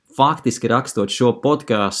faktiski rakstot šo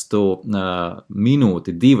podcastu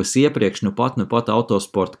minūti, divas iepriekš, nu pat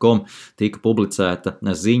autosport.com tika publicēta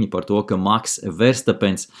ziņa par to, ka Max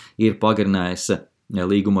Verstappens ir pagarinājis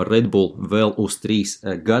līgumu ar Red Bull vēl uz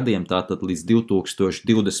 3 gadiem, tātad līdz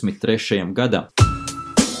 2023. gadam.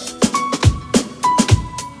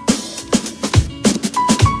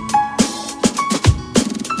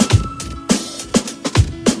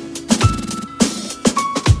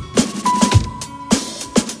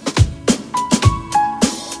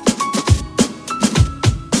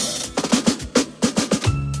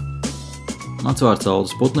 Mans vārds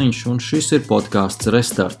Aldis Putniņš, un šis ir podcasts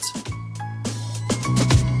Restarts.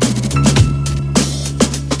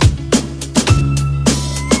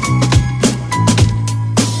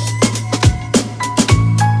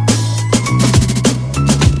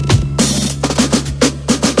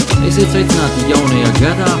 Esiet sveicināti jaunajā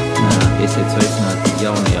gadā, esiet sveicināti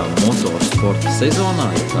jaunajā motorsporta sezonā,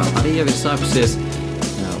 jo tā arī jau ir sākusies.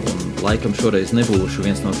 Laikam šoreiz nebūšu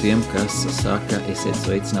viens no tiem, kas saka, esiet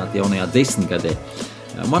sveicināti jaunajā desmitgadē.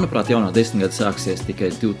 Manuprāt, jaunā desmitgade sāksies tikai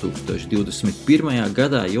 2021.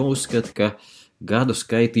 gadā, jo uzskatu, ka gadu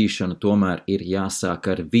skaitīšana tomēr ir jāsāk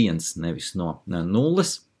ar 1, nevis no 0,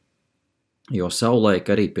 jo savulaik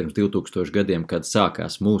arī pirms 2000 gadiem, kad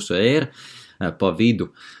sākās mūsu ēra, pa vidu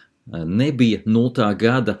nebija 0.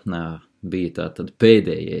 gada, bija tātad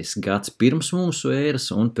pēdējais gads pirms mūsu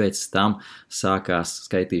ēras, un pēc tam sākās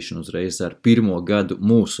skaitīšana uzreiz ar 1. gadu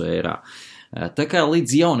mūsu ērā. Tā kā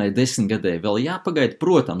līdz jaunai desmitgadē vēl jāpagaida,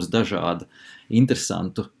 protams, dažādu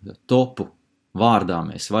interesantu topu vārdā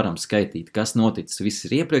mēs varam skaitīt, kas noticis viss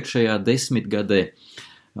ir iepriekšējā desmitgadē,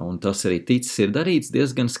 un tas arī ticis ir darīts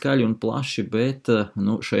diezgan skaļi un plaši, bet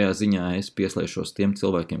šajā ziņā es pieslēšos tiem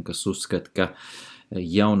cilvēkiem, kas uzskata, ka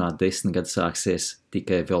jaunā desmitgade sāksies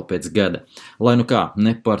tikai vēl pēc gada. Lai nu kā,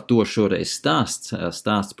 ne par to šoreiz stāsts,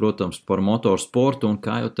 protams, par motorsportu, un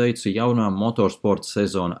kā jau teicu, jaunā motorsporta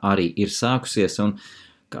sezona arī ir sākusies, un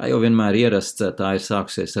kā jau vienmēr ierasts, tā ir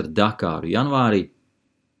sākusies ar Dakaru janvārī.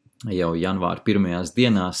 Jau janvāra pirmajās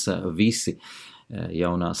dienās visi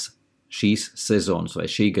jaunās šīs sezonas vai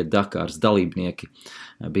šī gada Dakaras dalībnieki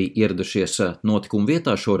bija ieradušies notikuma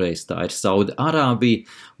vietā, šoreiz tā ir Sauda Arābija,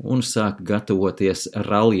 un sāk gatavoties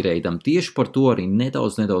rallija reidam. Tieši par to arī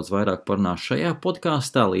nedaudz vairāk parunās šajā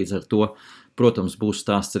podkāstā, līdz ar to, protams, būs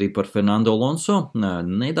stāsts arī par Fernando Alonso,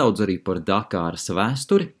 nedaudz arī par Dakaras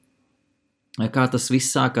vēsturi, kā tas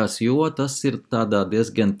viss sākās, jo tas ir tādā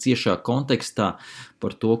diezgan ciešā kontekstā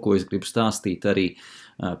par to, ko es gribu stāstīt arī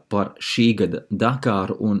par šī gada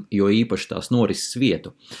Dakaru un jo īpaši tās norises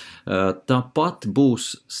vietu. Tāpat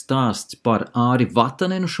būs stāsts par Āri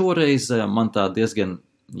Vatanenu šoreiz, man tā diezgan,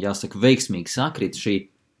 jāsaka, veiksmīgi sakrit šī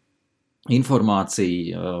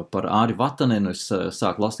informācija par Āri Vatanenu. Es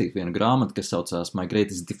sāku lasīt vienu grāmatu, kas saucās My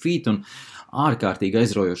Greatest Defeat, un ārkārtīgi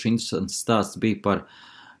aizraujoši interesants stāsts bija par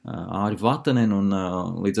Āri Vatanenu,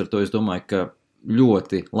 un līdz ar to es domāju, ka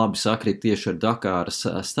ļoti labi sakrit tieši ar Dakaras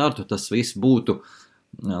startu. Tas viss būtu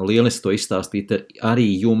lieliski to izstāstīt arī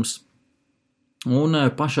jums. Un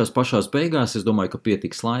pašās beigās es domāju, ka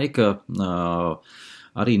pietiks laika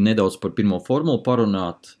arī nedaudz par pirmo formulu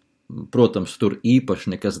parunāt. Protams, tur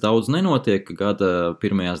īpaši nekas daudz nenotiek, gada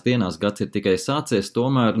pirmajās dienās gads ir tikai sācies,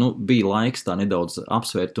 tomēr bija laiks tā nedaudz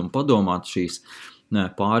apsvērt un padomāt šīs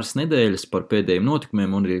pāris nedēļas par pēdējiem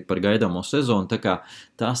notikumiem un arī par gaidāmo sezonu, tā kā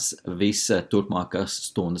tas viss turpmākās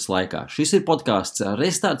stundas laikā. Šis ir podcasts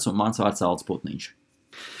Restarts un mans vārds Aldis Putniņš.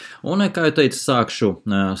 Un, kā jau teicu,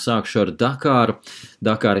 sākšu ar Dakaru.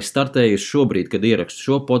 Dakara ir startējusi šobrīd, kad ierakstu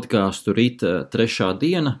šo podcastu, rīt 3.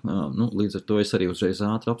 diena. Līdz ar to es arī uzreiz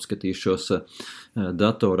ātri apskatīšos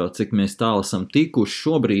datorā, cik mēs tālu esam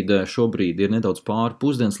tikuši. Šobrīd ir nedaudz pāri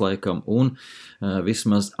pusdienslaikam, un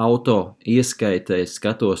vismaz auto ieskaitē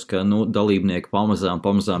skatos, ka dalībnieki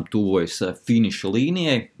pamazām tuvojas finiša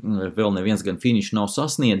līnijai. Vēl neviens gan finišu nav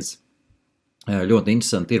sasniedzis. Ļoti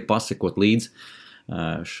interesanti ir pasekot līdz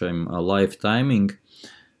šim live timing,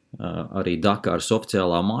 arī Dakaras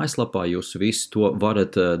oficiālā mājaslapā, jūs visi to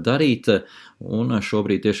varat darīt, un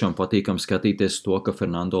šobrīd tiešām patīkam skatīties to, ka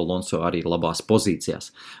Fernando Alonso arī ir labās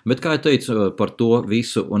pozīcijās. Bet, kā jau teicu, par to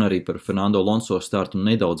visu un arī par Fernando Alonso startu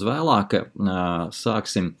nedaudz vēlāk,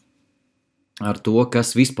 sāksim ar to,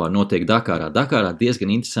 kas vispār notiek Dakarā. Dakarā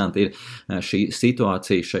diezgan interesanti ir šī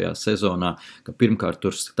situācija šajā sezonā, ka pirmkārt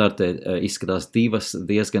tur startē izskatās divas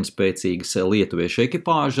diezgan spēcīgas lietuviešu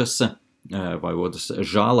ekipāžas, Vaivodas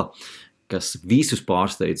Žala, kas visus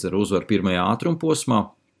pārsteidz ar uzvaru pirmajā ātrumposmā,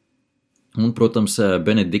 un, protams,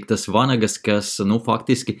 Benediktas Vanagas, kas,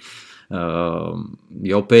 faktiski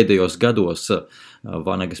jau pēdējos gados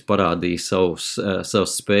Vanegas parādīja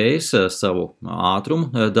savas spējas, savu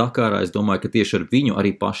ātrumu Dakārā. Es domāju, ka tieši ar viņu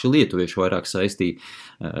arī paši lietuvieši vairāk saistīja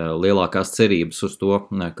lielākās cerības uz to,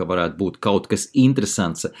 ka varētu būt kaut kas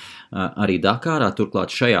interesants arī Dakārā.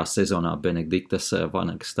 Turklāt šajā sezonā Benediktas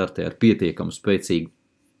Vanegas startē ar pietiekamu spēcīgu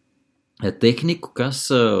tehniku,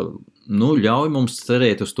 kas ļauj mums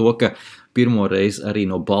cerēt uz to, ka pirmo reizi arī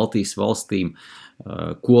no Baltijas valstīm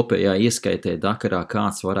kopējā ieskaitē Dakarā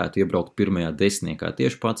kāds varētu iebraukt pirmajā desmitniekā.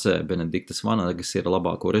 Tieši pats Benediktas Vanegas ir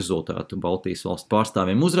labāko rezultātu Baltijas valstu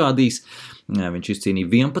pārstāvjiem uzrādījis. Viņš izcīnīja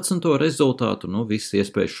 11. rezultātu, viss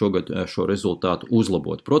iespējas šogad šo rezultātu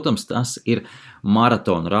uzlabot. Protams, tas ir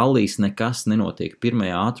maratona rallijs, nekas nenotiek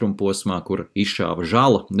pirmajā ātrumposmā, kur izšāva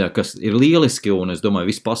Žala, kas ir lieliski, un es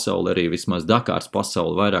domāju, visu pasauli, arī vismaz Dakāras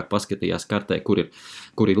pasauli vairāk paskatījās kartē, kur ir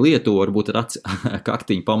Lietuva, varbūt ar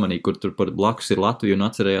kaktiņu pamanīja, kur tur par blakus ir Latviju, un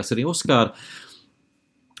atcerējās arī Oskāru,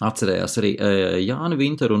 atcerējās arī Jāni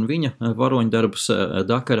Vinteru un viņa varoņdarbus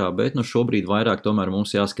Dakarā, bet šobrīd vairāk tomēr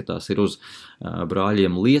mums jāskatās ir uz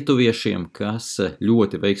brāļiem lietuviešiem, kas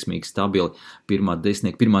ļoti veiksmīgi stabili pirmā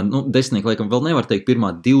desmitnieka, laikam vēl nevar teikt,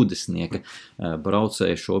 pirmā 20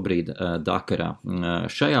 braucēja šobrīd Dakarā.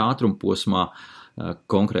 Šajā ātrumposmā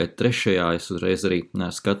konkrēti trešajā es uzreiz arī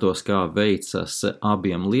skatos, kā veicas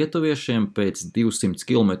abiem lietuviešiem pēc 200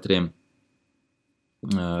 kilometriem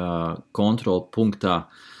kontrola punktā.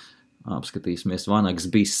 Apskatīsimies, Vanegas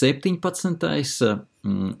bija 17.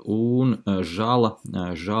 Un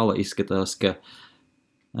Žala izskatās, ka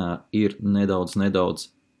ir nedaudz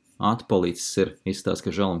atpalicis, izskatās, ka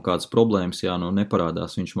Žalam kādas problēmas,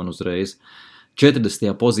 neparādās viņš man uzreiz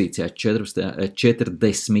 40. pozīcijā,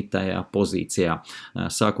 40. pozīcijā.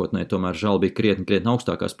 Sākotnēji tomēr Žala bija krietni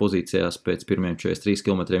augstākās pozīcijās, pēc pirmiem 43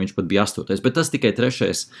 kilometriem viņš pat bija 8. Bet tas tikai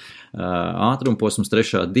trešais ātrumposms,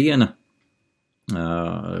 trešā diena.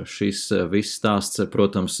 Šis viss stāsts,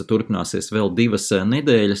 protams, turpināsies vēl 2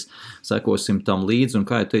 nedēļas, sekosim tam līdzi, un,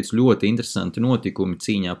 kā jau teicu, ļoti interesanti notikumi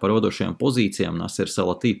cīņā par vadošajām pozīcijām. Nasser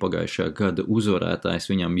Salatī pagājušajā gada uzvarētājs,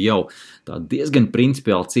 viņam jau tā diezgan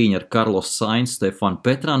principiāla cīņa ar Carlos Sainz, Stefanu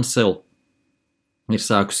Petranselu ir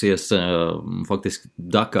sākusies, faktiski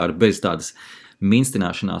Dakāra bez tādas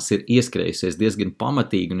minstināšanās ir ieskrējusies diezgan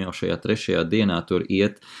pamatīgi, un jau šajā trešajā dienā tur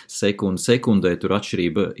iet sekundē, tur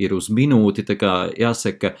atšķirība ir uz minūti, tā kā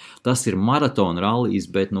jāsaka, ka tas ir maratona rallijs,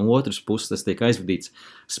 bet no otras puses tas tiek aizvadīts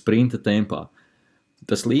sprinta tempā.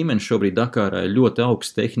 Tas līmenis šobrīd Dakārā ir ļoti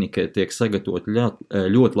augsts, tehnika tiek sagatavot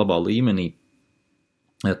ļoti labā līmenī.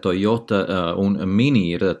 Toyota un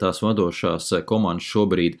Mini ir tās vadošās komandas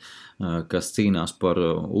šobrīd, kas cīnās par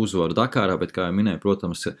uzvaru Dakārā, bet, kā jau minēju,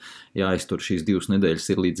 protams, jāiztur šīs 2 nedēļas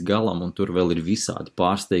ir līdz galam, un tur vēl ir visādi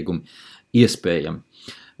pārsteigumi iespējami.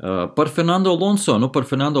 Par Fernando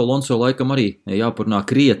Alonso laikam arī jāparunā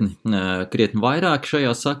krietni vairāk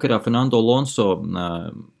šajā sakarā. Fernando Alonso,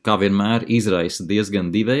 kā vienmēr, izraisa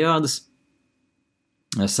diezgan divējādas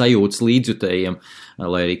sajūtas līdzjutējiem,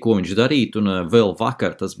 lai arī ko viņš darītu, un vēl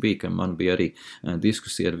vakar tas bija, ka man bija arī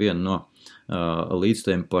diskusija ar vienu no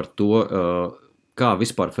līdzjutējiem par to, kā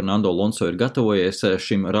vispār Fernando Alonso ir gatavojies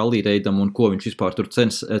šim rallija-reidam un ko viņš vispār tur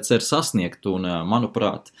cer sasniegt, un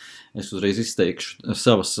manuprāt, es uzreiz izteikšu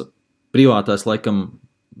savas privātās laikam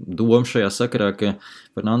domas šajā sakarā, ka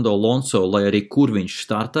Fernando Alonso, lai arī kur viņš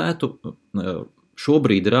startētu,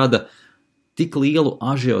 šobrīd rada tik lielu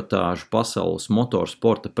ažiotāžu pasaules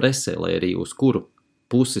motorsporta presē, lai arī uz kuru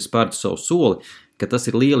pusi spērtu savu soli, ka tas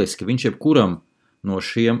ir lieliski. Viņš jebkuram no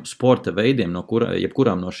šiem sporta veidiem,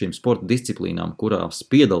 jebkurām no šīm sporta disciplīnām, kurās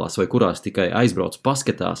piedalās vai kurās tikai aizbrauc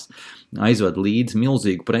paskatās, aizved līdz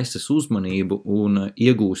milzīgu preses uzmanību un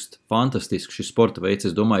iegūst fantastisku šis sporta veids.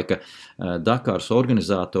 Es domāju, ka Dakāras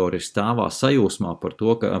organizatori ir stāvā sajūsmā par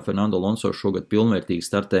to, ka Fernando Alonso šogad pilnvērtīgi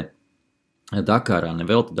startē Dakārā,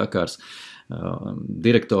 nevelti Dakāras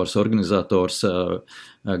direktors, organizators,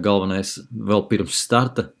 galvenais vēl pirms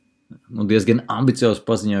starta, diezgan ambiciozi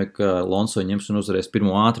paziņoja, ka Alonso ņems un uzvarēs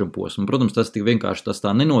pirmo ātrumposmu. Protams, tas tik vienkārši tas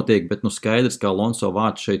tā nenotiek, bet skaidrs, ka Alonso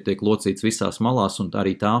vārds šeit tiek locīts visās malās, un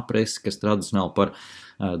arī tā presa, kas tradicionāli par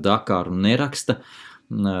Dakāru neraksta,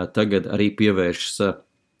 tagad arī pievēršas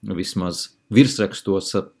vismaz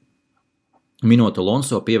virsrakstos minot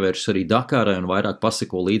Alonso, pievēršas arī Dakārai un vairāk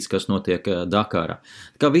paseko līdz, kas notiek Dakārā.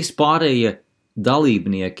 Kā vispārējie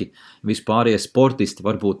dalībnieki, vispārie sportisti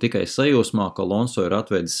var būt tikai sajūsmā, ka Alonso ir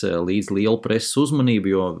atvedis līdz lielu preses uzmanību,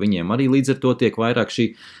 jo viņiem arī līdz ar to tiek vairāk šī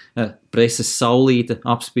preses saulīte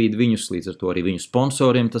apspīd viņus, līdz ar to arī viņu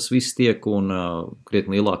sponsoriem tas viss tiek, un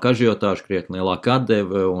krietni lielāka ažiotāža, krietni lielāka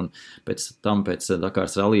atdeve, un pēc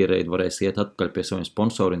Dakars Rally Raid varēs iet atpakaļ pie saviem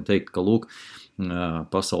sponsoriem, teikt, ka lūk,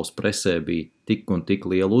 pasaules presē bija tik un tik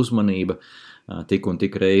liela uzmanība, tik un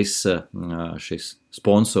tik reiz šis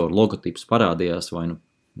sponsoru logotips parādījās vai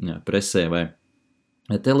presē vai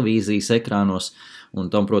televīzijas ekrānos, un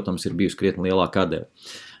tam, protams, ir bijusi krietni lielāka atdeve.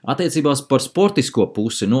 Attiecībās par sportisko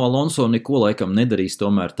pusi, Alonso neko laikam nedarīs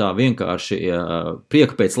tomēr tā vienkārši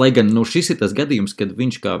prieka pēc, lai gan šis ir tas gadījums, kad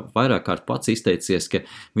viņš kā vairāk kārt pats izteicies, ka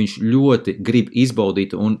viņš ļoti grib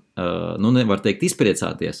izbaudīt un, nevar teikt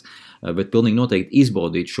izpriecāties, bet pilnīgi noteikti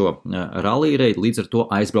izbaudīt šo rally reidu, līdz ar to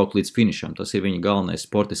aizbraukt līdz finišam. Tas ir viņa galvenais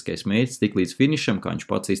sportiskais mērķis, tik līdz finišam, kā viņš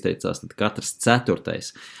pats izteicās, tad katrs 4.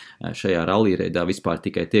 šajā rally reidā vispār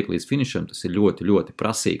tikai tiek līdz finišam, tas ir ļoti, ļoti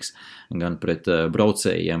prasīgs gan pret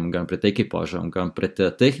braucējiem, gan pret ekipāžām, gan pret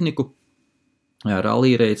tehniku.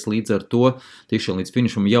 Rally reids līdz ar to tikšana līdz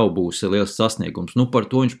finišam jau būs liels sasniegums. Par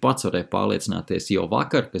to viņš pats varēja pārliecināties jau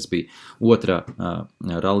vakar, kas bija otrā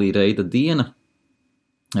rally reida diena,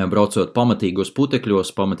 braucot pamatīgos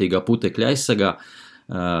putekļos, pamatīgā putekļa aizsagā,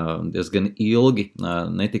 diezgan ilgi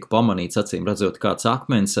netika pamanīts, acīm redzot, kāds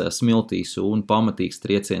akmens smiltīs un pamatīgs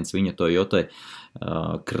trieciens viņa Toyotai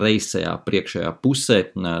kreisajā priekšējā pusē,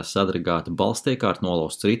 sadragāta balstiekārta,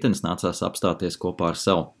 nolausts ritenis, nācās apstāties kopā ar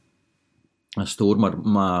savu stūrmaru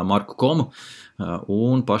Marku Komu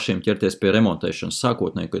un pašiem ķerties pie remontēšanas.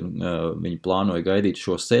 Sākotnēji, kad viņi plānoja gaidīt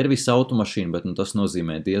šo servisa automašīnu, bet tas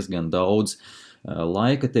nozīmē diezgan daudz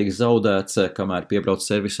laika tiek zaudēts, kamēr piebrauc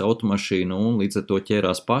servisa automašīnu, un līdz ar to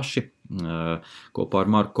ķērās paši kopā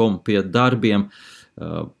ar Marku Komu pie darbiem.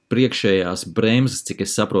 Priekšējās bremzes, cik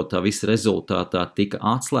es saprotu, tā visa rezultātā tika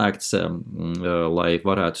atslēgts, lai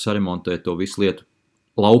varētu saremontēt to visu lietu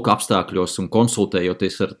lauka apstākļos un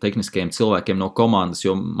konsultējoties ar tehniskajiem cilvēkiem no komandas,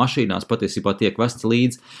 jo mašīnās patiesībā tiek vests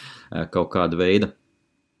līdz kaut kāda veida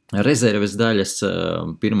rezerves daļas,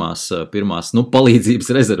 pirmās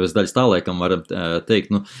palīdzības rezerves daļas, tā laikam varam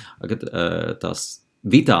teikt, tās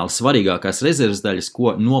vitāli svarīgākās rezerves daļas,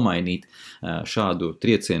 ko nomainīt šādu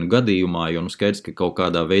triecienu gadījumā, jo skaidrs, ka kaut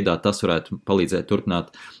kādā veidā tas varētu palīdzēt turpināt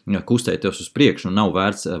kustēties uz priekšu, un nav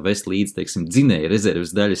vērts vest līdz, teiksim, dzinēja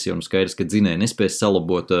rezerves daļas, jo skaidrs, ka dzinēja nespēs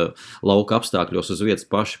salabot lauka apstākļos uz vietas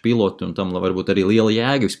paši piloti, un tam varbūt arī liela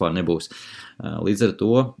jēga vispār nebūs. Līdz ar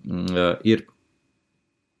to ir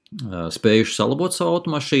spējuši salabot savu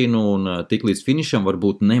automašīnu un tik līdz finišam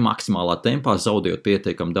varbūt ne maksimālā tempā, zaudējot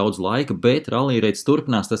pietiekami daudz laika, bet rally reids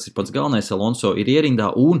turpinās, tas ir pats galvenais, Alonso ir ierindā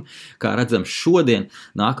un, kā redzam, šodien,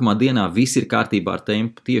 nākamā dienā viss ir kārtībā ar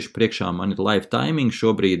tempu, tieši priekšā man ir live timing,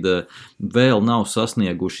 šobrīd vēl nav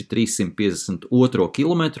sasnieguši 352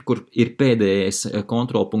 kilometru, kur ir pēdējais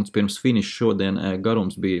kontrolpunkts pirms finiša, šodien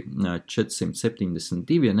garums bija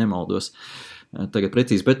 472, ja nemaldos, tagad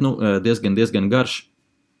precīzi, bet diezgan garš.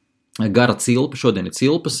 Gara cilpa, šodien ir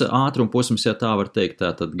cilpas ātruma posms, ja tā var teikt,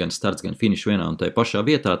 tad gan starts, gan finišs vienā un tajā pašā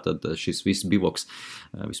vietā, tad šis viss bivoks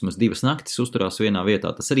vismaz 2 naktis uzturās vienā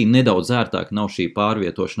vietā. Tas arī nedaudz ērtāk, nav šī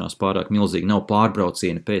pārvietošanās pārāk milzīga, nav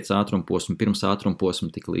pārbraucieni pēc ātruma posma, pirms ātruma posma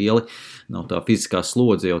tik lieli, nav tā fiziskā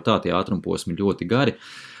slodze, jau tā tie ātruma posmi ļoti gari.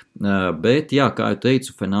 Bet, jā, kā jau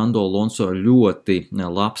teicu, Fernando Alonso ļoti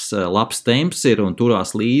labs temps ir un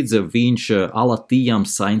turās līdzi viņš Alatijam,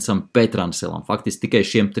 Sainsam, Petranselam. Faktiski tikai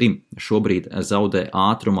šiem 3 šobrīd zaudē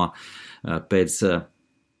ātrumā pēc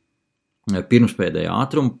pirmspēdējā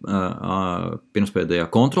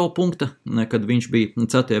kontrolpunkta, kad viņš bija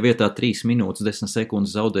 4. vietā 3 minūtes 10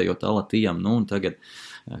 sekundes zaudējot Alatijam, un tagad,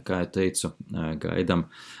 kā jau teicu, gaidam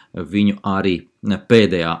viņu arī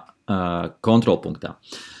pēdējā kontrolpunktā.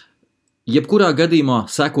 Jebkurā gadījumā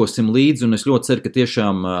sekosim līdzi, un es ļoti ceru, ka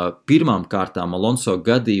tiešām pirmām kārtām Alonso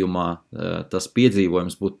gadījumā tas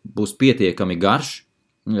piedzīvojums būs pietiekami garš,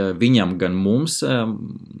 viņam gan mums,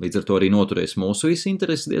 līdz ar to arī noturēs mūsu visu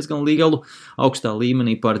interesi diezgan lielu augstā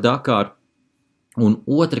līmenī par Dakaru. Un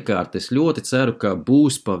otrkārt, es ļoti ceru, ka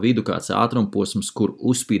būs pa vidu kāds ātrumposms, kur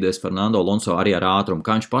uzspīdēs Fernando Alonso arī ar ātrumu.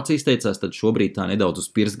 Kā viņš pats izteicās, tad šobrīd tā nedaudz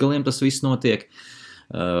uz pirkstgaliem tas viss notiek.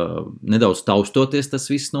 Nedaudz taustoties tas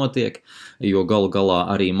viss notiek, jo galu galā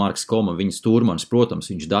arī Marks Koma, viņa stūrmanis, protams,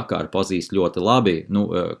 viņš Dakaru pazīst ļoti labi,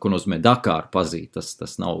 ko nozīmē Dakaru pazīt,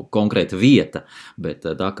 tas nav konkrēta vieta, bet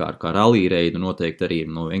Dakaru kā rally reidu noteikti arī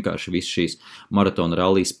vienkārši viss šīs maratona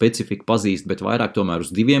rally specifika pazīst, bet vairāk tomēr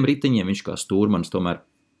uz 2 riteņiem, viņš kā stūrmanis tomēr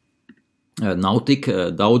nav tik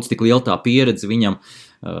daudz, tik liela tā pieredze viņam,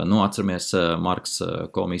 Atceramies, Marks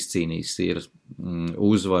Kom izcīnījis ir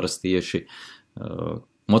uzvaras tieši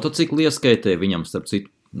motociklu ieskaitē, viņam starp citu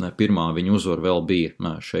pirmā viņa uzvara vēl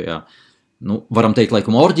bija šajā, varam teikt,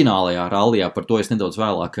 laikam oriģinālajā rallijā, par to es nedaudz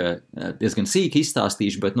vēlāk diezgan sīki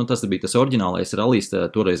izstāstīšu, bet tas bija tas oriģinālais rallijs,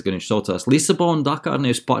 toreiz gan viņš saucās Lisabona Dakar,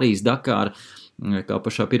 nevis Parīz Dakar, kā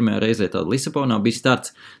pašā pirmajā reizē tāda Lisabonā bija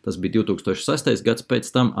starts, tas bija 2006. gads, pēc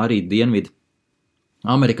tam arī Dienvidu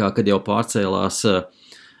Amerikā, kad jau pārcēlās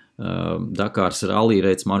Dakārs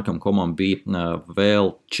rallija-reids Markam Komam bija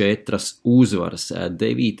vēl 4 uzvaras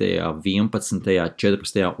 9., 11.,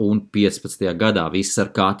 14. un 15. gadā, viss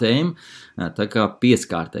ar KTM, tā kā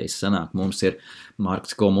 5-kārtais sanāk, mums ir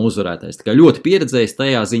Marks Koma uzvarētais. Tā kā ļoti pieredzējis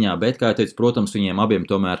tajā ziņā, bet, kā jau teicu, protams, viņiem abiem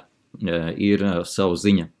tomēr ir savu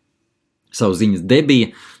ziņas debija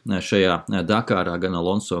šajā Dakārā, gan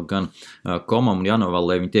Alonso, gan Komam, un jānovēl,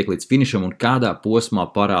 lai viņi tiek līdz finišam un kādā posmā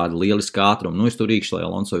parāda lieliski ātrumu. Es tur rīkšu, lai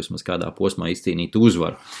Alonso vismaz kādā posmā izcīnītu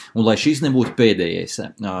uzvaru. Un lai šis nebūtu pēdējais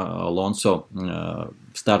Alonso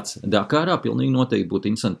starts Dakārā, pilnīgi noteikti būtu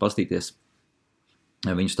interesanti pastīties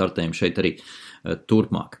viņu startējumu šeit arī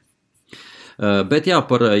turpmāk. Bet jā,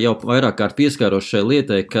 par jau vairāk kārt pieskāros šai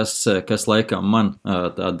lietai, kas laikam man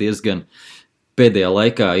tā diezgan pēdējā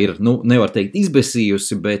laikā ir, nevar teikt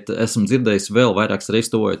izbesījusi, bet esmu dzirdējis vēl vairākas reizes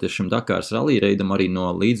tuvojoties šim Dakāras rallija reidam arī no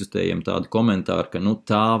līdzjutējiem tādu komentāru, ka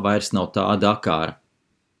tā vairs nav tā Dakāra.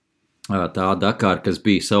 Tā Dakāra, kas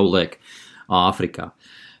bija savulaik Āfrikā.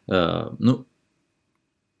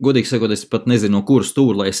 Godīgi sakot, es pat nezinu, no kuras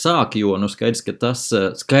stūra, lai sāk, jo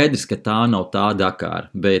skaidrs, ka tā nav tā Dakāra,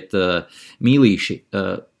 bet mīlīši,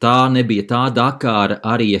 tā nebija tā Dakāra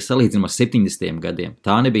arī, ja salīdzinām ar 70. gadiem.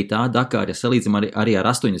 Tā nebija tā Dakāra, ja salīdzinām arī ar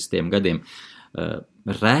 80. gadiem.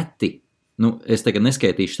 Reti, es tagad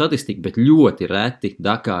neskaitīšu statistiku, bet ļoti reti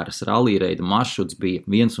Dakāras rallija-reida maršruts bija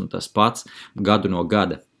viens un tas pats gadu no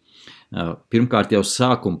gada. Pirmkārt jau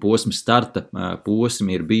sākuma posmi, starta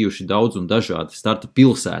posmi ir bijuši daudz un dažādi, starta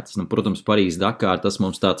pilsētas, protams, Parīz Dakar, tas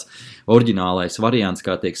mums tāds oriģinālais variants,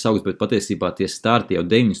 kā tiek saukts, bet patiesībā tie starti jau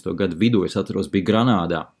 90. gadu vidū, es atceros, bija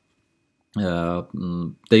Granādā.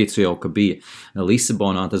 Teicu jau, ka bija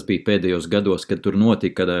Lisabonā, tas bija pēdējos gados, kad tur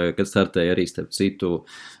notika, kad startēja arī starp citu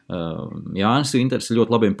Jānis Vinters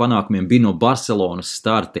ļoti labiem panākumiem, bija no Barcelonas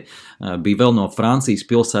starti, bija vēl no Francijas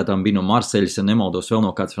pilsētām, bija no Marseļas, ja nemaldos, vēl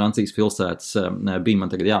no kāds Francijas pilsētas bija,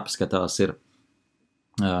 man tagad jāpaskatās ir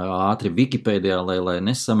ātri Wikipēdijā, lai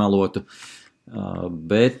nesamelotu.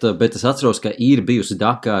 Bet es atceros, ka ir bijusi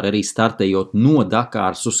Dakāra arī startējot no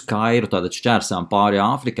Dakāras uz Kairu, tātad šķērsām pāri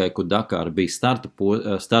Āfrikai, kur Dakāra bija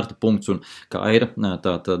starta punkts un Kaira,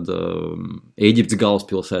 tātad Ēģiptes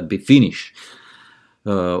galvaspilsēta bija finišs.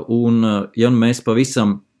 Un ja mēs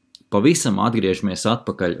pavisam atgriežamies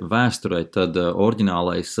atpakaļ vēsturē, tad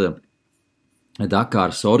oriģinālais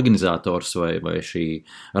Dakāras organizators vai šī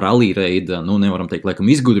rallija reida, nevaram teikt, laikam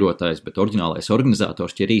izgudrotājs, bet oriģinālais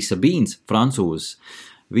organizators Thierry Sabins, francūzs,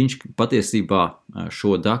 viņš patiesībā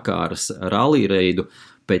šo Dakāras rallija reidu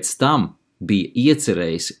pēc tam bija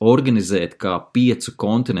iecerējis organizēt kā 5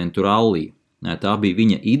 kontinentu ralliju. Tā bija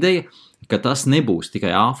viņa ideja, ka tas nebūs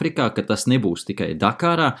tikai Āfrikā, ka tas nebūs tikai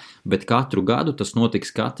Dakārā, bet katru gadu tas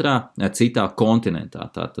notiks katrā citā kontinentā.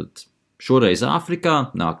 Tātad šoreiz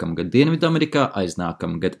Āfrikā, nākamgad Dienvidamerikā,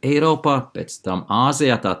 aiznākamgad Eiropā, pēc tam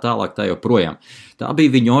Āzijā, tā tālāk, tā joprojām. Tā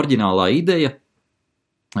bija viņa oriģinālā ideja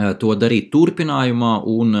to darīt turpinājumā,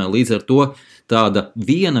 un līdz ar to tāda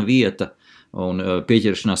viena vieta un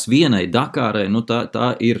pieķeršanās vienai Dakārai,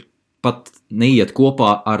 tā ir pat neiet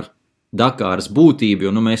kopā ar Dakāras būtību,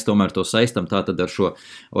 jo mēs tomēr to saistam tātad ar šo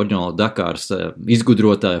oriģinālo Dakāras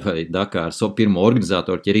izgudrotāju vai Dakāras pirmo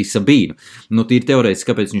organizatoru Thierry Sabinu. Tīri teorētiski,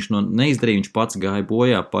 kāpēc viņš neizdarīja, viņš pats gāja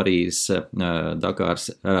bojā Parīzes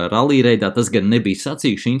Dakāras rallija reidā, tas gan nebija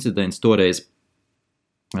sacīkšu incidents toreiz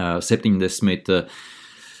 86.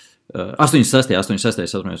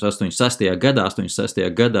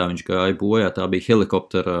 gadā viņš gāja bojā, tā bija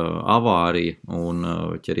helikoptera avārija, un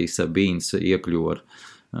Thierry Sabins iekļuva ar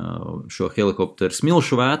šo helikopteru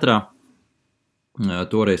smilšu vētrā.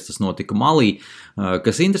 Toreiz tas notika Malī.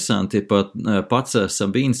 Kas interesanti, pats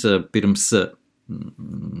Sabins pirms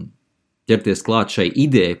ķerties klāt šai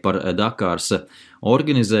idejai par Dakāras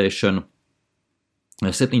organizēšanu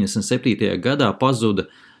 77. gadā pazuda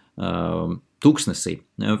Tuksnesī.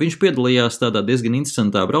 Viņš piedalījās tādā diezgan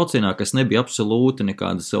interesantā braucienā, kas nebija absolūti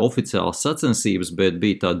nekādas oficiālas sacensības, bet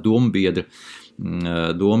bija tā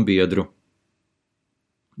dombiedru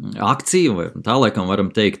akcija, vai tā laikam varam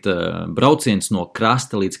teikt brauciens no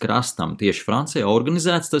krasta līdz krastam. Tieši Francijā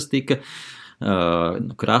organizēts tas tika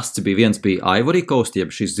krasts viens bija Ivory Coast,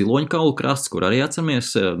 jeb šis ziloņkaulu krasts, kur arī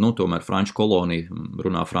atceramies, tomēr franču kolonija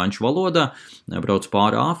runā franču valodā, brauc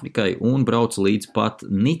pāri Āfrikai un brauc līdz pat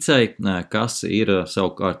Nicei, kas ir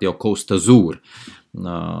savukārt jau Côte d'Azur.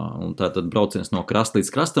 Un tātad brauciens no krasta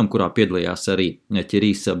līdz krastam, kurā piedalījās arī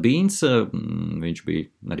Thierry Sabins, viņš bija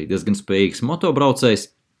arī diezgan spējīgs motobraucējs,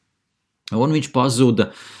 un viņš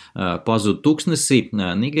pazuda tuksnesī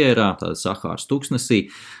Nigērā, tāda Sahāras tuksnesī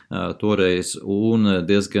toreiz, un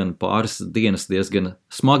diezgan pāris dienas diezgan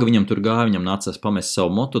smagi viņam tur gāja, viņam nācās pamest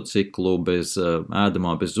savu motociklu bez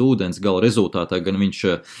ēdamā, bez ūdens, gala rezultātā gan viņš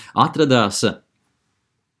atradās,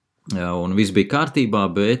 un viss bija kārtībā,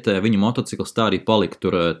 bet viņa motocikls tā arī palika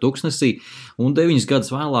tur tuksnesī, un 9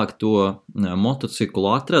 gadus vēlāk to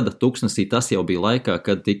motociklu atrada tuksnesī, tas jau bija laikā,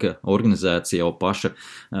 kad tika organizēts jau paša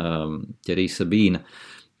Thierry Sabina.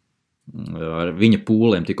 Ar viņa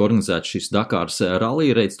pūlēm tika organizēts šis Dakāras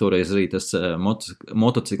rallija reids, toreiz arī tas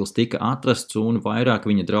motocikls tika atrasts, un vairāk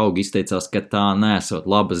viņa draugi izteicās, ka tā nesot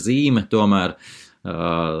laba zīme, tomēr,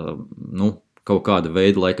 kaut kāda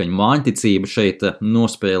veida laikaņa māņticība šeit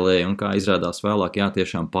nospēlēja, un kā izrādās vēlāk,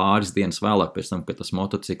 tiešām pāris dienas vēlāk pēc tam, kad tas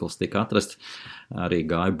motocikls tika atrasts, arī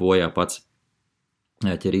gāja bojā pats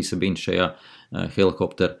Thierry Sabins šajā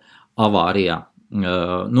helikoptera avārijā.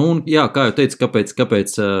 Kā jau teicu,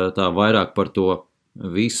 kāpēc tā vairāk par to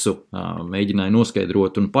visu mēģināja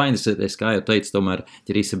noskaidrot un painteresēties, kā jau teicu, tomēr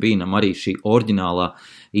Thierry Sabinam arī šī oriģinālā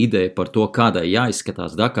ideja par to, kādai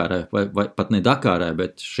jāizskatās Dakārai, vai pat ne Dakārai,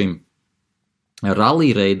 bet šim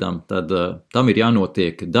rallija reidam, tad tam ir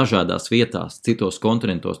jānotiek dažādās vietās, citos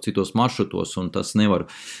kontinentos, citos maršrutos, un tas nevar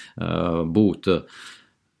būt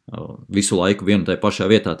visu laiku vienu tai pašā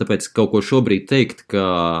vietā, tāpēc kaut ko šobrīd teikt,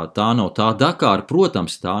 ka tā nav tā Dakāra,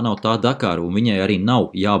 protams, tā nav tā Dakāra, un viņai arī nav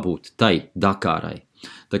jābūt tai Dakārai.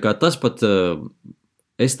 Tā kā tas pat,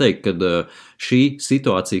 es teiktu, ka šī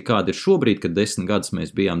situācija, kāda ir šobrīd, kad 10 gadus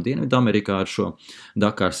mēs bijām Dienvidamerikā ar šo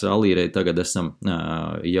Dakāras rallija, tagad esam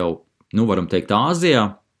jau, varam teikt, Āzijā,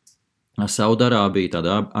 Saudarābija,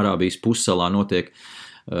 tādā Arābijas pussalā notiek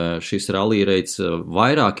šis rallija reids,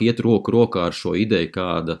 vairāk iet roku rokā ar šo ideju,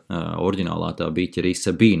 kāda oriģinālā tā bija Thierry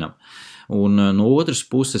Sabinam. Un no otras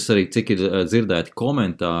puses arī, cik ir dzirdēti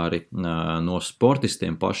komentāri no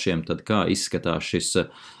sportistiem pašiem, tad kā izskatās šis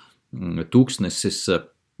tuksnesis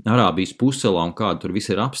Arābijas pussalā un kāda tur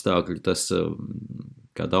viss ir apstākļi, tas,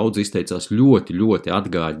 kā daudz izteicās, ļoti, ļoti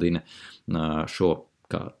atgādina šo,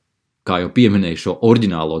 kā jau pieminēju, šo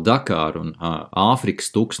oriģinālo Dakāru un Āfrikas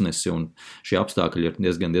tuksnesi, un šie apstākļi ir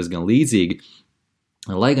diezgan līdzīgi.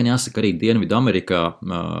 Lai gan jāsaka, arī Dienvidamerikā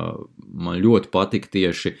man ļoti patika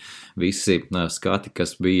tieši visi skati,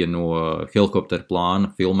 kas bija no helikoptera plāna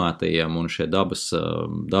filmētajiem, un šie dabas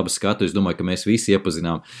skati, es domāju, ka mēs visi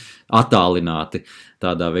iepazinām attālināti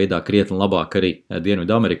tādā veidā krietni labāk arī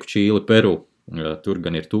Dienvidameriku, Čīli, Peru. Tur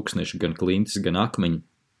gan ir tuksneši, gan klintis, gan akmeņi.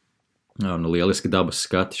 Lieliski dabas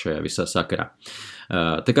skati šajā visā sakarā.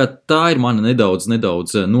 Tā kā tā ir mana nedaudz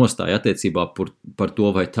nostāja attiecībā par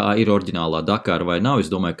to, vai tā ir oriģinālā Dakāra vai nav.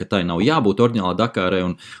 Es domāju, ka tai nav jābūt oriģinālā Dakārai,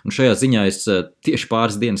 un šajā ziņā es tieši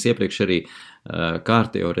pāris dienas iepriekš arī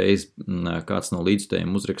kārtējo reizi kāds no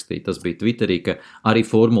līdzjutējiem uzrakstīja, tas bija Twitterī, ka arī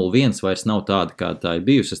Formula 1 vairs nav tāda, kā tā ir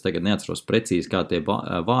bijusi. Es tagad neatceros precīzi, kā tie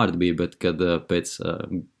vārdi bija, bet kad pēc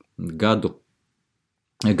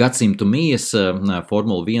gadsimtu mijas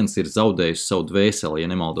Formula 1 ir zaudējusi savu dvēseli, ja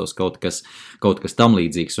nemaldos kaut kas tam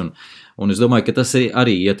līdzīgs, un es domāju, ka tas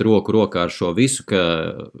arī iet roku rokā ar šo visu, ka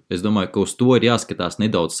es domāju, ka uz to ir jāskatās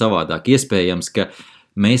nedaudz savādāk. Iespējams, ka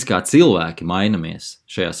mēs kā cilvēki mainamies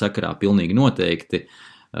šajā sakarā pilnīgi noteikti,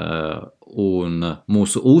 un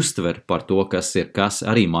mūsu uztver par to, kas ir, kas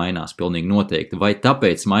arī mainās pilnīgi noteikti. Vai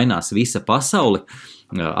tāpēc mainās visa pasaule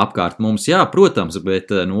apkārt mums? Jā, protams, bet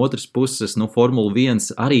no otras puses, Formula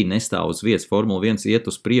 1 arī nestāv uz vietas. Formula 1 iet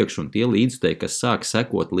uz priekšu, un tie līdzjutēji, kas sāk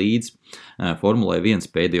sekot līdz Formulai 1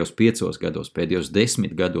 pēdējos 5 gados, pēdējos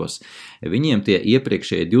 10 gados, viņiem tie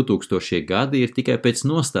iepriekšējie 2000 gadi ir tikai pēc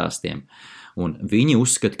nostāstiem. Un viņi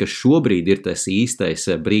uzskata, ka šobrīd ir tas īstais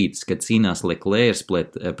brīdis, kad cīnās Leclerc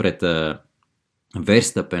pret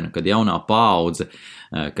Verstapenu, kad jaunā paudze,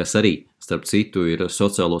 kas arī, starp citu, ir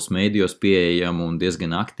sociālos mēdījos pieejama un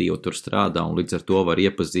diezgan aktīvi tur strādā, un līdz ar to var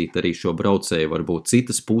iepazīt arī šo braucēju, varbūt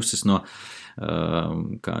citas puses no,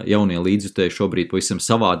 kā jaunie līdzjutēji šobrīd pavisam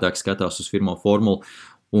savādāk skatās uz pirmo formulu,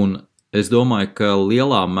 un es domāju, ka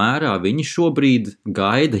lielā mērā viņi šobrīd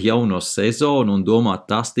gaida jauno sezonu un domā,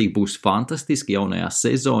 tas tik būs fantastiski jaunajā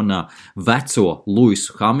sezonā. Veco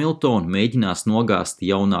Lewisu Hamiltonu mēģinās nogāzt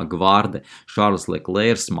jaunā gvārde Charles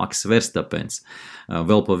Leclerc, Max Verstapens.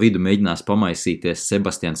 vēl pa vidu mēģinās pamaisīties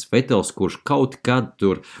Sebastians Vetels, kurš kaut kad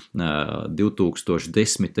tur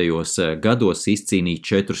 2010. gados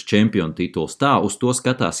izcīnīja 4 čempionu titulus. Tā uz to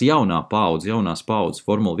skatās jaunās paudzes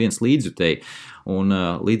Formula 1 līdzjutēji. Un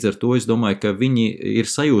līdz ar to es domāju, ka viņi ir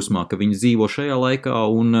sajūsmā, ka viņi dzīvo šajā laikā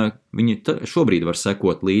un viņi šobrīd var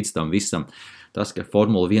sekot līdz tam visam. Tas, ka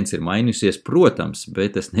Formula 1 ir mainījusies, protams,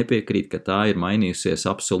 bet es nepiekrītu, ka tā ir mainījusies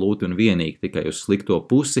absolūti un vienīgi tikai uz slikto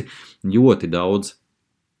pusi. Ļoti daudz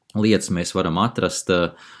lietas mēs varam atrast,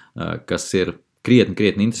 kas ir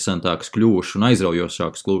krietni interesantākas kļuvušas un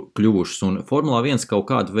aizraujošākas kļuvušas. Un Formula 1 kaut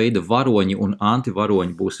kāda veida varoņi un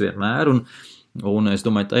antivaroņi būs vienmēr. Un es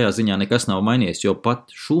domāju, tajā ziņā nekas nav mainījies, jo pat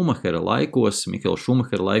Mihaela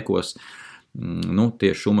Šumahera laikos,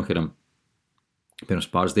 tieši Šumaheram pirms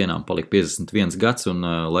pāris dienām palika 51 gads, un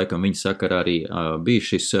laikam viņa sakarā arī bija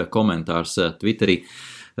šis komentārs Twitterī.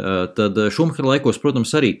 Tad Šumahera laikos,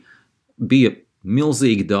 protams, arī bija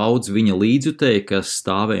milzīgi daudz viņa līdzjutēji, kas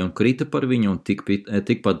stāvēja un krita par viņu, un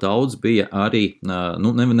tikpat daudz bija arī,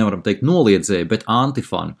 nevaram teikt noliedzēji, bet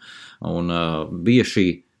antifanu. Un bija šī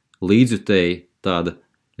līdzjutēji tāda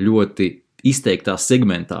ļoti izteiktā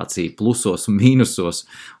segmentācija plusos un mīnusos,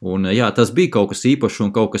 un jā, tas bija kaut kas īpašs un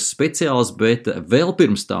kaut kas speciāls, bet vēl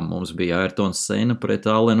pirms tam mums bija Ayrtons Senna pret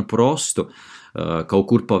Alenu Prostu, kaut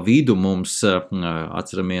kur pa vidu mums,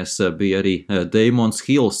 atceramies, bija arī Damons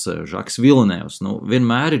Hills, Žaks Villenevs,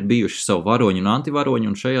 vienmēr ir bijuši savu varoņu un antivaroņu,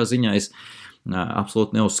 un šajā ziņā es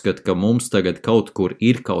absolūti neuzskatu, ka mums tagad kaut kur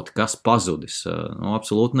ir kaut kas pazudis,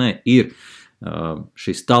 absolūti ne, ir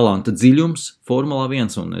šis talanta dziļums Formula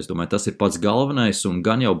 1, un es domāju, tas ir pats galvenais, un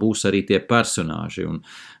gan jau būs arī tie personāži, un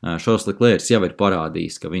Šarls Leclerc jau ir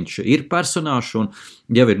parādījis, ka viņš ir personāžs, un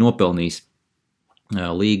jau ir nopelnījis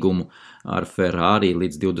līgumu ar Ferrari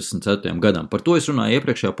līdz 24. gadam. Par to es runāju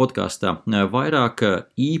iepriekšējā podkāstā vairāk,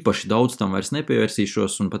 īpaši daudz tam vairs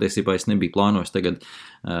nepievērsīšos, un patiesībā es nebiju plānojis tagad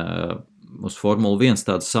uz Formula 1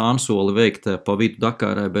 tādu sānsoli veikt pa vidu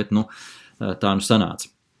Dakārai, bet tā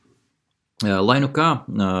sanāca. Lai kā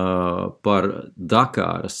par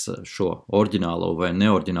Dakāras šo oriģinālo vai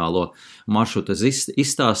neoriģinālo maršrutu es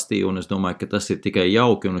izstāstīju, un es domāju, ka tas ir tikai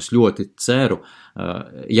jauki, un es ļoti ceru,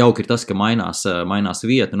 jauki ir tas, ka mainās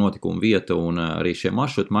vieta, notikuma vieta, un arī šie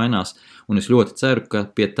maršruti mainās, un es ļoti ceru, ka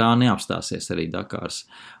pie tā neapstāsies arī Dakāras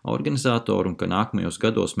organizatori, un ka nākamajos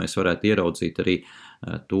gados mēs varētu ieraudzīt arī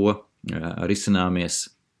to risināmies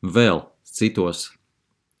vēl citos,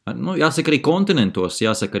 jāsaka arī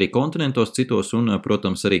kontinentos citos un,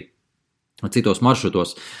 protams, arī citos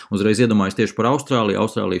maršrutos. Uzreiz iedomājos tieši par Austrāliju.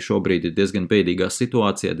 Austrālija šobrīd ir diezgan bēdīgā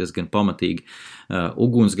situācijā, diezgan pamatīgi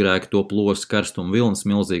ugunsgrēki, to plos, karstuma vilnis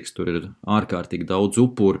milzīgs, tur ir ārkārtīgi daudz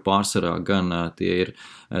upuri, pārsvarā gan tie ir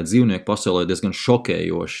dzīvnieku pasaulē diezgan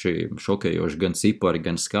šokējoši gan cipari,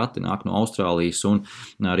 gan skati nāk no Austrālijas, un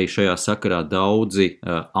arī šajā sakarā daudzi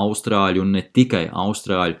austrāļu un ne tikai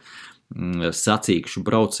austrāļu sacīkšu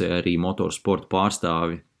braucēji, arī motorsporta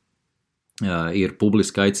pārstāvi ir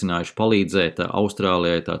publiski aicinājuši palīdzēt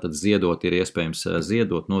Austrālijai, tātad ziedot ir iespējams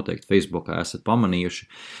ziedot, noteikti Facebookā esat pamanījuši,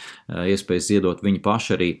 iespējas ziedot viņi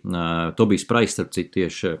paši arī. Tobijs Prais, starp citu,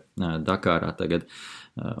 tieši Dakārā tagad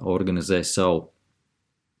organizē savu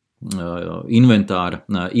inventāra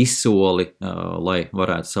izsoli, lai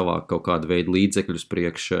varētu savākt kaut kādu veidu līdzekļus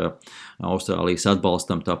priekš Austrālijas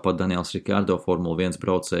atbalstam. Tāpat Daniels Ricardo, Formula 1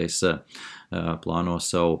 braucējs, plāno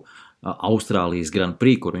savu Austrālijas Grand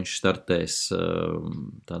Prix, kur viņš startēs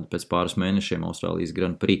tādu pēc pāris mēnešiem Austrālijas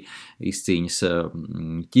Grand Prix izcīņas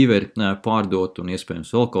ķiveri pārdot un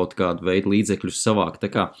iespējams vēl kaut kādu veidu līdzekļus savākt.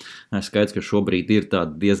 Tā kā skaidrs, ka šobrīd ir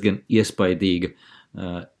tāda diezgan iespaidīga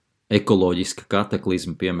ekoloģiska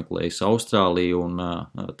kataklizma piemeklējusi Austrāliju,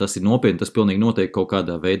 un tas ir nopietni, tas pilnīgi noteikti kaut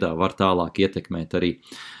kādā veidā var tālāk ietekmēt arī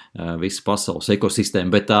visu pasaules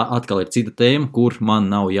ekosistēmu, bet tā atkal ir cita tēma, kur man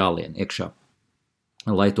nav jālien iekšā,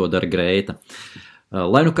 lai to dara Grēta.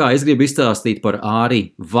 Lai kā es gribu izstāstīt par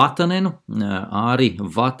Āri Vatanenu. Āri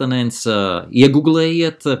Vatanens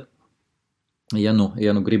ieguglējiet, ja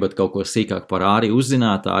nu gribat kaut ko sīkāk par Āri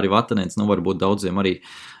uzzināt. Āri Vatanens, varbūt daudziem arī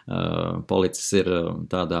palicis ir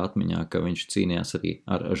tādā atmiņā, ka viņš cīnījās arī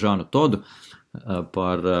ar Žanu Todu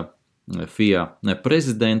par FIA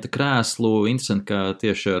prezidenta krēslu. Interesanti, ka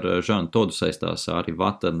tieši ar Žanu Todu saistās Āri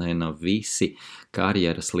Vatanena visi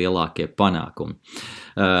karjeras lielākie panākumi.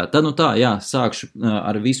 Tad sākšu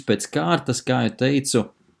ar visu pēc kārtas, kā jau teicu,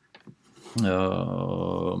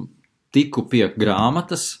 tiku pie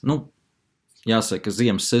grāmatas, jāsaka,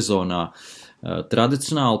 ziemas sezonā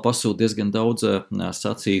tradicionāli pasūta diezgan daudz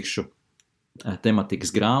sacīkšu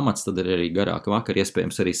tematikas grāmatas, tad ir arī garāka vakar,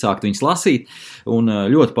 iespējams arī sākt viņas lasīt, un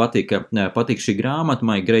ļoti patīk šī grāmata,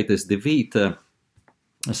 My Greatest Defeat,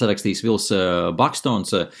 sarakstījis Vils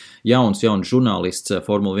Bakstons, jauns žurnālists,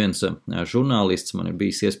 Formula 1 žurnālists. Man ir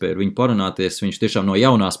bijis iespēja ar viņu parunāties. Viņš tiešām no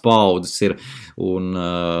jaunās paaudzes ir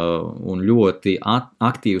un ļoti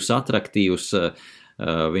aktīvs, atraktīvs.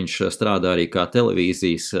 Viņš strādā arī kā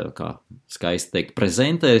televīzijas, kā skaisti teikt,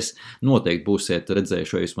 prezentēs. Noteikti būsiet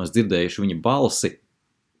redzējuši vai vismaz dzirdējuši viņa balsi.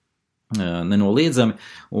 Nenoliedzami,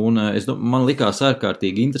 un man likās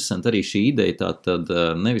ārkārtīgi interesanti arī šī ideja, tātad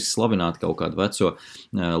nevis slavināt kaut kādu veco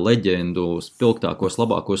leģendu, spilgtākos,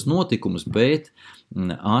 labākos notikumus, bet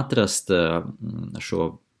atrast šo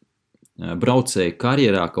braucēju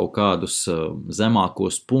karjerā kaut kādus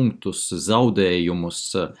zemākos punktus, zaudējumus,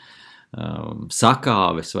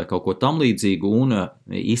 sakāves vai kaut ko tam līdzīgu un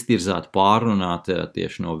iztirzāt, pārrunāt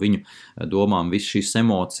tieši no viņu domām visu šīs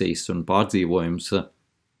emocijas un pārdzīvojums,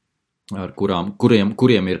 ar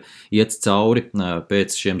kuriem ir iet cauri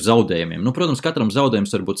pēc šiem zaudējumiem. Protams, katram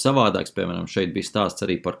zaudējums var būt savādāks, piemēram, šeit bija stāsts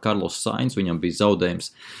arī par Carlos Sainz, viņam bija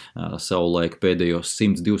zaudējums savulaik pēdējos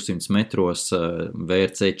 100-200 metros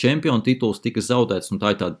VRC čempionu tituls tika zaudēts, un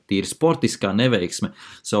tā ir tāda tīri sportiskā neveiksme.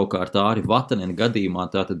 Savukārt Āri Vatanena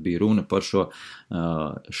gadījumā tātad bija runa par šo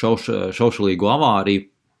šaušalīgu avāriju.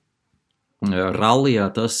 Rallijā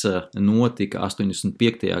tas notika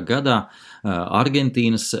 85. gadā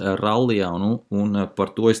Argentīnas rallijā, un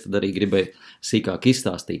par to es tad arī gribēju sīkāk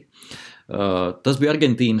izstāstīt. Tas bija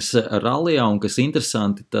Argentīnas rallijā, un kas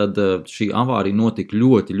interesanti, tad šī avārija notika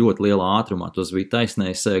ļoti, ļoti lielā ātrumā. Tas bija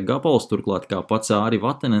taisnais gabals, turklāt kā pats Āri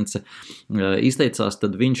Vatanens izteicās,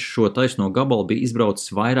 tad viņš šo taisno gabalu bija izbraucis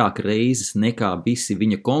vairāk reizes nekā visi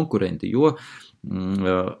viņa konkurenti, jo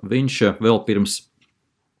viņš vēl pirms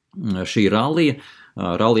šī rallija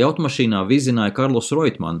automašīnā vizināja Karlosu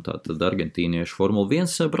Roitmanu, tātad argentīniešu Formula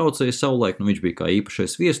 1 braucēju savulaik, viņš bija kā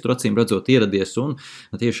īpašais viesis, tur acīm redzot ieradies, un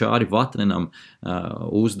tieši Āri Vatanenam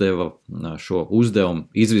uzdeva šo uzdevumu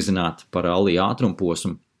izvizināt par rallija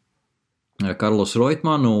ātrumposmu Karlosu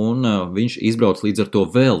Roitmanu, un viņš izbrauc līdz ar to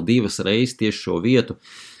vēl 2 reizes tieši šo vietu,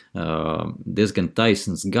 diezgan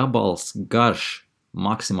taisns gabals, garš,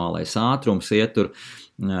 maksimālais ātrums ietur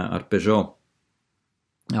ar Peugeot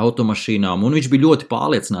automašīnām, un viņš bija ļoti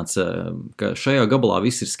pārliecināts, ka šajā gabalā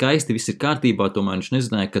viss ir skaisti, viss ir kārtībā, tomēr viņš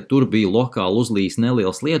nezināja, ka tur bija lokāli uzlījis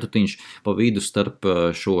neliels lietutiņš pa vidu starp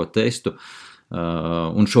šo testu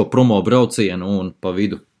un šo promo braucienu un pa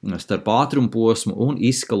vidu starp ātrumposmu, un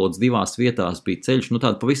izskalots 2 vietās bija ceļš,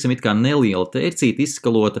 tāda pavisam it kā neliela tērcīta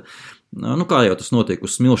izskalota, kā jau tas notiek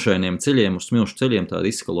uz smilšainiem ceļiem, uz smilšu ceļiem tāda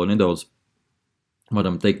izskalo nedaudz,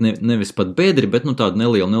 varam teikt, nevis pat bedri, bet tāda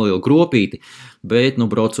neliela gropīti, bet,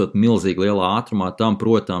 braucot milzīgi lielā ātrumā, tam,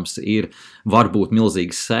 protams, var būt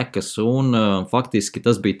milzīgas sekas, un faktiski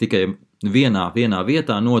tas bija tikai vienā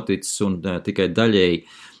vietā noticis, un tikai daļēji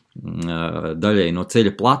no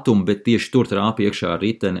ceļa platuma, bet tieši tur trāpa iekšā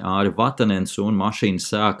riteni Āri Vatanens, un mašīna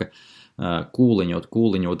sāka kūliņot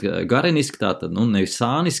gareniski, tātad, nevis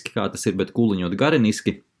sāniski, kā tas ir, bet kūliņot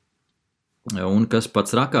gareniski. Un kas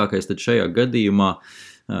pats rakākais, tad šajā gadījumā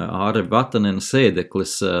Āri Vatanena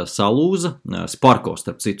sēdeklis salūza, Sparko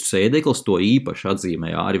starp citu sēdeklis, to īpaši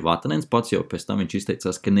atzīmēja Āri Vatanens, pats jau pēc tam viņš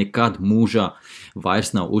izteicās, ka nekad mūžā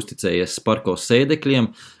vairs nav uzticējies Sparko sēdekļiem,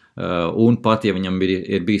 un pat, ja viņam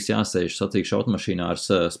ir bijis jāsēž sacīkšu automašīnā ar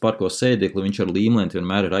Sparko sēdekli, viņš ar līmlenti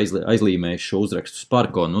vienmēr ir aizlīmējis šo uzrakstu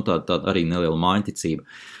Sparko, tāda arī neliela māņticība.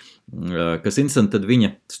 Kas interesanti, tad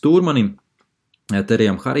viņa stūrmanim,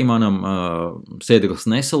 Terijam Harimanam sēdeklis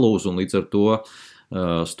nesalūza, un līdz ar to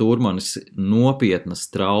stūrmanis nopietnas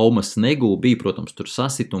traumas negūva, bija, protams, tur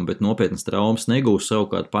sasitumi, bet nopietnas traumas negūva,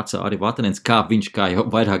 savukārt pats Āri Vatanens, kā viņš, kā jau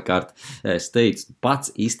vairāk kārt es teicu,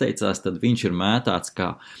 pats izteicās, tad viņš ir mētāts kā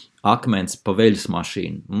akmens pa veļas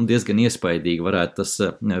mašīnu. Diezgan iespaidīgi varētu tas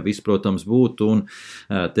viss, protams, būt, un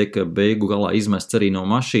tiek beigu galā izmests arī no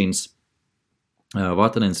mašīnas.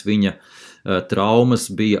 Vatanens viņa traumas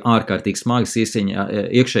bija ārkārtīgi smagas,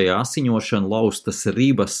 iekšējā asiņošana, laustas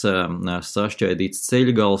ribas, sašķaidīts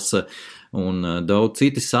ceļgals un daudz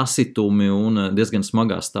citi sasitumi, un diezgan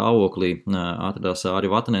smagā stāvoklī atradās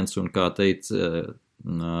Āri Vatanens, un kā teica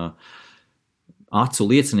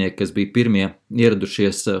acu liecinieki, kas bija pirmie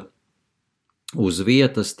ieradušies uz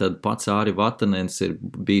vietas, tad pats Āri Vatanens ir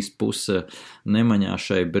bijis puse nemaņā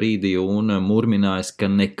šai brīdī un murminājis, ka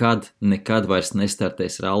nekad vairs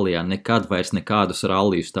nestartēs rallijā, nekad vairs nekādus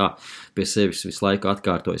rallijus, tā pie sevis visu laiku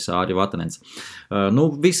atkārtojas Āri Vatanens.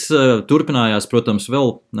 Viss turpinājās, protams,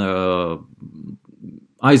 vēl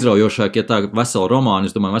aizraujošāk, ja tā vesela romāna,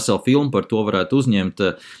 es domāju, vesela filma par to varētu uzņemt,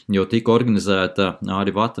 jo tika organizēta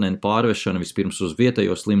Āri Vatanena pārvešana vispirms uz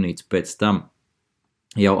vietējo slimnīcu, pēc tam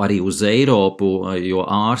jau arī uz Eiropu, jo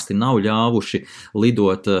ārsti nav ļāvuši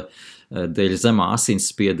lidot dēļ zemā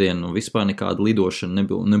asinsspiediena vispār nekāda lidošana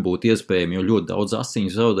nebūtu iespējama, jo ļoti daudz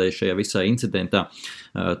asiņu zaudēja šajā visā incidentā.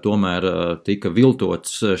 Tomēr tika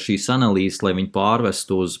viltots šīs analīzes, lai viņi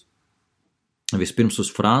pārvestu vispirms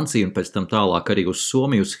uz Franciju un pēc tam tālāk arī uz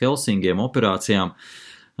Somiju, uz Helsingiem operācijām.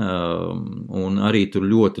 Un arī tur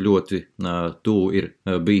ļoti tuvu ir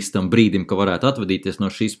bīstam brīdim, ka varētu atvadīties no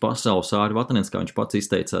šīs pasaules. Āri Vatanens, kā viņš pats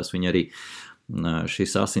izteicās, viņa arī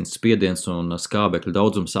šis asins spiediens un skābekļa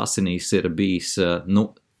daudzums asinīs ir bijis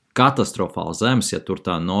katastrofāli zems, ja tur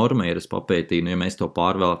tā norma ir, es papētīju, ja mēs to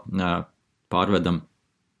pārvedam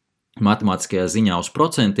matemātiskajā ziņā uz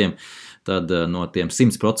procentiem, tad no tiem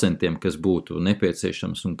 100%, kas būtu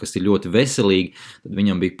nepieciešams un kas ir ļoti veselīgi, tad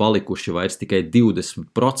viņam bija palikuši vairs tikai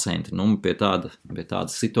 20%. Pie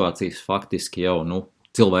tādas situācijas faktiski jau,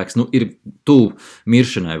 cilvēks ir tuvu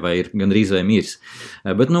miršanai vai ir gandrīz vai mirs.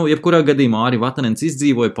 Bet, jebkurā gadījumā Āri Vatanens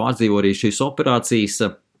pārdzīvoja arī šīs operācijas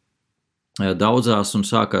daudzās un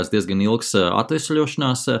sākās diezgan ilgs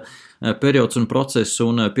atvesļošanās periods un process,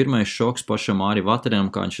 un pirmais šoks pašam Āri Vatanenam,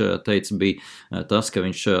 kā viņš teica, bija tas, ka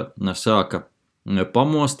viņš sāka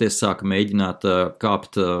pamosties, sāka mēģināt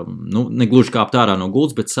kāpt, negluži kāpt ārā no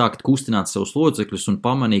gultas, bet sākt kustināt savus locekļus un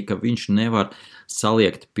pamanīja, ka viņš nevar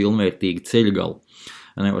saliekt pilnvērtīgi ceļgalu.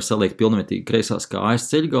 Nevar saliekt pilnvērtīgi kreisās kājas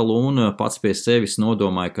ceļgalu, un pats pie sevis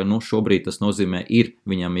nodomāja, ka šobrīd tas nozīmē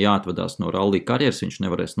viņam jāatvadās no rallija karjeras, viņš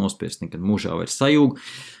nevarēs nospiest nekad mūžā vairs sajūgu,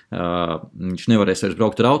 viņš nevarēs vairs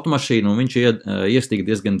braukt ar automašīnu, un viņš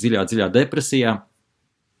iestīga diezgan dziļā depresijā.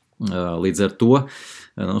 Līdz ar to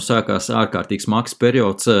sākās ārkārtīgs smags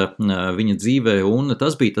periods viņa dzīvē, un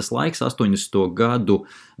tas bija tas laiks 80. gadu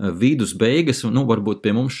vidus beigas, varbūt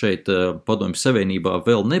pie mums šeit Padomju Savienībā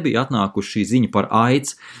vēl nebija atnākuši šī ziņa par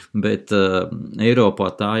AIDS, bet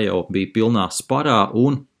Eiropā tā jau bija pilnā sparā,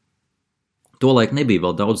 un tolaik nebija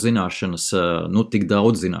vēl daudz zināšanas, tik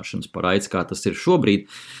daudz zināšanas par AIDS, kā tas ir šobrīd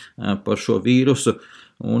par šo vīrusu,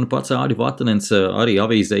 un pats Āri Vatanens arī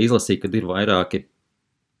avīzē izlasīja, kad ir vairāki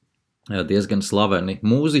diezgan slaveni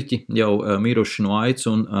mūziķi jau miruši no AIDS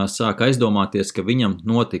un sāka aizdomāties, ka viņam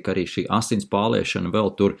notika arī šī asins pārliešana vēl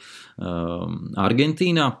tur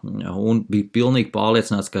Argentīnā, un bija pilnīgi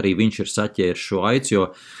pārliecināts, ka arī viņš ir saķēris šo AIDS, jo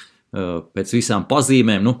pēc visām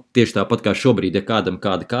pazīmēm, tieši tāpat kā šobrīd, ja kādam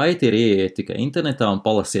kāda kaita ir, ieiet tikai internetā un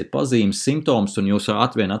palasiet pazīmes, simptomus, un jūs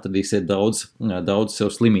atradīsiet daudz sev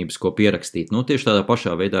slimības, ko pierakstīt. Tieši tādā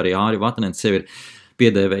pašā veidā arī Āri Vatanens sevi ir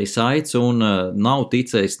piedēvējis AIDS un nav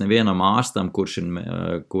ticējis nevienam ārstam,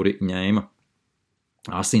 kuri ņēma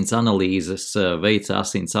asins analīzes, veica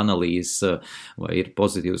asins analīzes, vai ir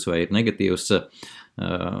pozitīvs vai ir negatīvs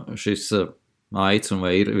šis AIDS, un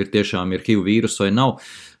vai ir tiešām ir HIV vīrus vai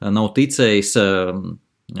nav ticējis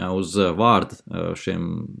uz vārdu šiem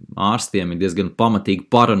ārstiem, ir diezgan pamatīgi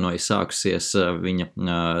paranoja sākusies viņa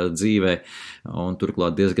dzīvē, un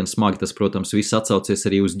turklāt diezgan smagi tas, protams, viss atsaucies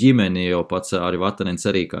arī uz ģimeni, jo pats Āri Vatanens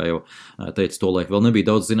arī, kā jau teica, tolaik vēl nebija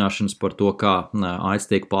daudz zināšanas par to, kā AIDS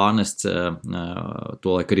tiek pārnests,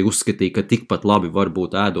 tolaik arī uzskatīja, ka tikpat labi var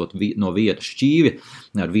būt ēdot no viena šķīvi,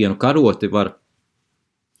 ar vienu karoti var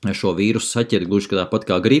šo vīrusu saķert gluži tāpat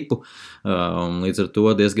kā gripu, līdz ar to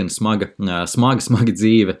diezgan smaga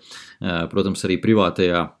dzīve, protams, arī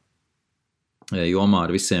privātajā jomā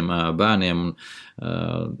ar visiem bērniem.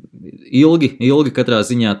 Ilgi katrā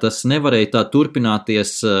ziņā tas nevarēja tā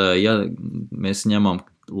turpināties, ja mēs ņemam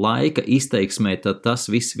laika izteiksmē, tad tas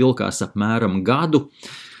viss vilkās apmēram gadu.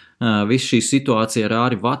 Viss šī situācija ar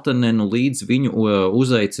Āri Vatanenu līdz viņu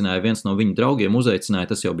uzaicināja, viens no viņa draugiem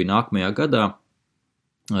uzaicināja, tas jau bija nākamajā gadā,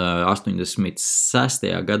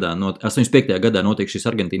 85. gadā notiek šis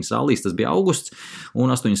Argentīnas rallijs, tas bija augusts,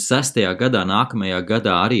 un 86. gadā, nākamajā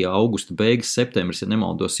gadā arī augusta beigas, septembris, ja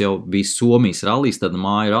nemaldos, jau bija Somijas rallijs, tad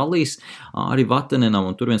māja rallijs Āri Vatanenam,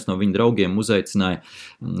 un tur viens no viņa draugiem uzaicināja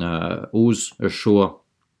uz šo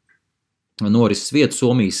norises vietu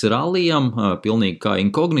Somijas rallijam, pilnīgi kā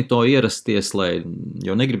inkognito ierasties, lai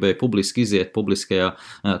jau negribēja publiski iziet publiskajā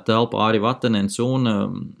telpā Āri Vatanens un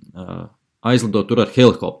aizlidot tur ar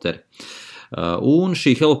helikopteri. Un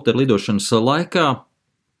šī helikoptera lidošanas laikā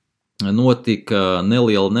notika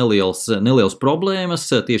nelielas problēmas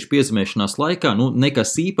tieši piezemēšanās laikā,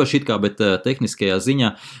 nekas īpaši bet tehniskajā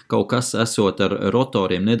ziņā kaut kas esot ar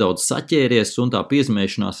rotoriem nedaudz saķēries, un tā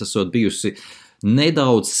piezemēšanās esot bijusi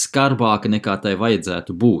nedaudz skarbāka nekā tai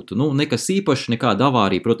vajadzētu būt. Nekas īpaši, nekāda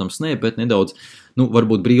avārija, protams, bet nedaudz,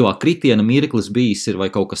 varbūt brīvā kritiena mirklis bijis ir vai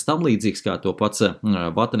kaut kas tam līdzīgs, kā to pats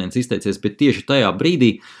Vatanens izteicies, bet tieši tajā brīdī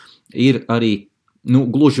ir arī,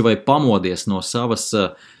 gluži vai pamodies no savas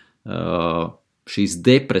šīs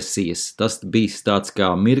depresijas. Tas bija tāds kā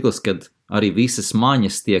mirklis, kad arī visas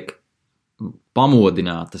maņas tiek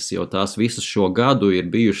pamodinātas, jo tās visas šo gadu ir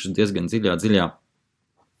bijušas diezgan dziļā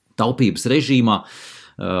taupības režīmā,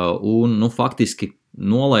 un, faktiski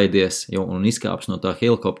nolaidies un izkāps no tā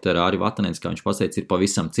helikoptera Ari Vatanens, kā viņš pateica, ir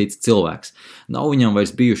pavisam cits cilvēks. Nav viņam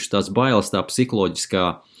vairs bijušas tās bailes, tā psiholoģiskā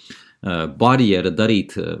barjera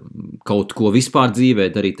darīt kaut ko vispār dzīvē,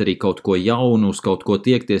 darīt arī kaut ko jaunu, uz kaut ko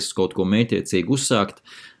tiekties, kaut ko mētiecīgi uzsākt.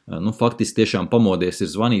 Faktiski tiešām pamodies, ir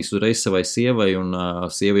zvanījis uzreiz savai sievai, un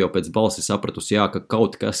sieva jau pēc balsi sapratusi, ka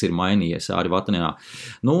kaut kas ir mainījies Ari Vatanenā.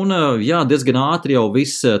 Diezgan ātri jau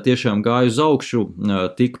viss tiešām gāja uz augšu,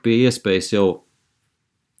 tik pie iespējas jau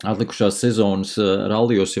atlikušās sezonas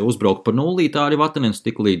rallijos jau uzbraukt par nullīti Ari Vatanens,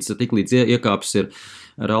 tik līdz iekāpis ir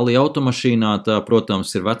rallija automašīnā, tā, protams,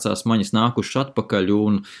 ir vecās maņas nākušas atpakaļ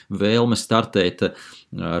un vēlme startēt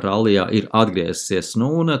rallijā ir atgriezies.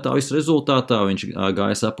 Tā visa rezultātā viņš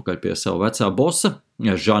gājas atpakaļ pie savu vecā bosa,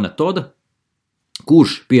 Žana Toda,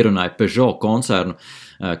 kurš pierunāja Peugeot koncernu,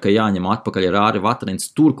 ka jāņem atpakaļ ar Ari Vatanens,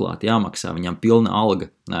 turklāt jāmaksā viņam pilna alga,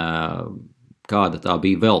 kāda tā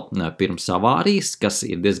bija vēl pirms avārijas, kas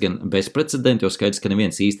ir diezgan bezprecedenti, jo skaidrs, ka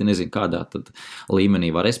neviens īsti nezin, kādā tad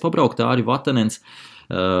līmenī varēs pabraukt Ari Vatanens.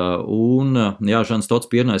 Žans Tots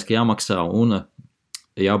pierunājis, ka jāmaksā un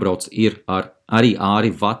jābrauc ir arī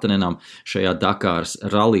Ari Vatanenam šajā Dakāras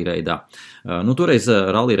rallija-reidā. Toreiz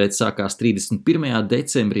rallija-reids sākās 31.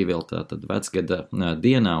 decembrī, vēl tātad vecgada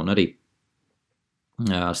dienā, un arī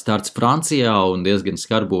starts Francijā un diezgan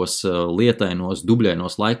skarbos lietainos,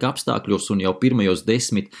 dubļainos laika apstākļos, un jau pirmajos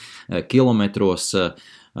 10 kilometros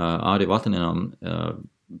Ari Vatanenam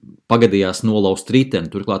pagadījās nolaust riteni.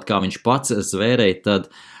 Turklāt, kā viņš pats zvērēja, tad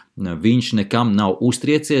viņš nekam nav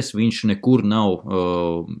uztriecies, viņš nekur nav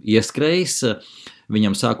ieskrējis.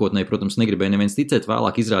 Viņam sākotnēji, protams, negribēja neviens ticēt,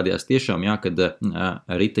 vēlāk izrādījās tiešām, kad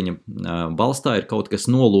riteņa balstā ir kaut kas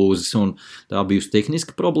nolūzis, un tā bijusi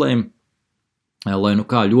tehniska problēma. Lai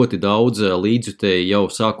kā ļoti daudz līdzjutēji jau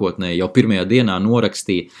sākotnēji, jau pirmajā dienā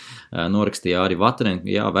norakstīja Ari Vatanen,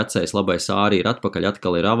 vecais labais Āri ir atpakaļ,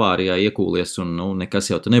 atkal ir avārijā iekūlies un nekas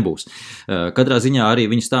jau te nebūs. Katrā ziņā arī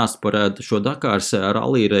viņi stāsta par šo Dakāras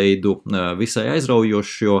rallija-reidu visai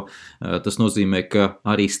aizraujoši, jo tas nozīmē, ka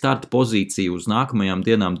arī starta pozīcija uz nākamajām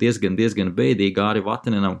dienām diezgan bēdīga. Ari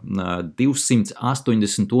Vatanenam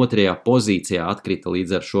 282. pozīcijā atkrita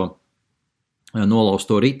līdz ar šo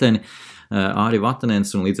nolausto riteni. Ari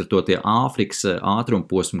Vatanens un līdz ar to tie Āfrikas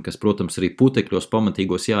ātrumposmi, kas, protams, arī putekļos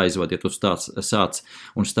pamatīgos jāizvada, ja tu sāc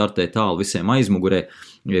un startē tālu visiem aizmugurē,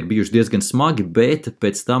 ir bijuši diezgan smagi, bet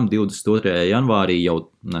pēc tam 22. janvārī jau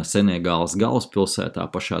Senegālas galvaspilsētā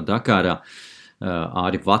pašā Dakārā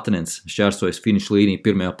Ari Vatanens šķērsojas finiša līniju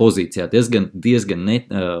pirmajā pozīcijā. Diezgan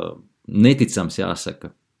neticams,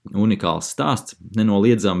 jāsaka, unikāls stāsts,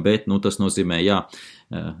 nenoliedzam, bet tas nozīmē,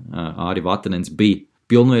 Ari Vatanens bija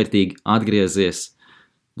pilnvērtīgi atgriezies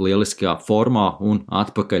lieliskā formā un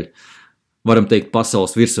atpakaļ, varam teikt,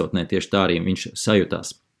 pasaules virsotnē, tieši tā arī viņš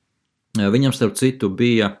sajūtās. Viņam, starp citu,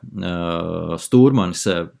 bija stūrmanis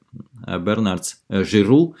Bernards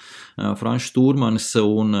Žirū, franču stūrmanis,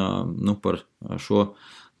 un par šo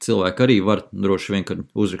cilvēku arī var droši vien, kad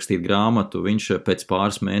uzrakstīt grāmatu. Viņš pēc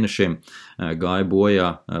pāris mēnešiem gāja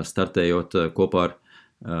bojā, startējot kopā ar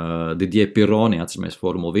Didier Pironi, atceramies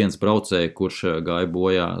Formula 1 braucēju, kurš gāja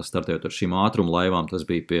bojā startējot ar šīm ātrumlaivām. Tas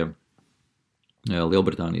bija pie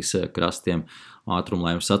Lielbritānijas krastiem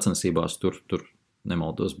ātrumlaivu sacensībās. Tur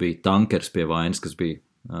nemaldos bija tankers pie vainas, kas bija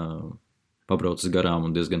pabraucis garām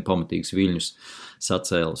un diezgan pamatīgs viļņus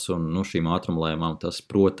sacēlis. Un šīm ātrumlaivām tas,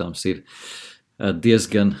 protams, ir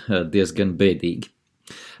diezgan bēdīgi.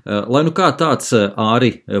 Lai kā tāds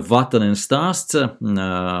Ari Vatanens stāsts,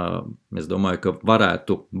 es domāju, ka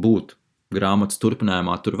varētu būt grāmatas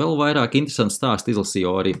turpinājumā. Tur vēl vairāk interesants stāsts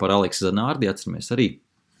izlasīju arī par Aleksu Zanardi, atceramies arī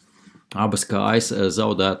abas kājas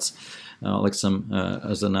zaudēts Aleksam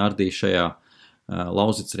Zanardi šajā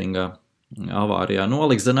Lauzicringā avārijā.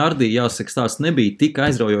 Aleks Zanardi, jāsaka, stāsts nebija tik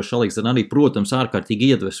aizraujošs. Aleks Zanardi, protams,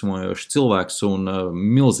 ārkārtīgi iedvesmojošs cilvēks un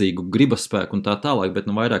milzīgu gribaspēku un tā tālāk, bet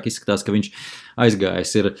vairāk izskatās, ka viņš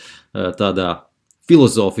aizgājis ir tādā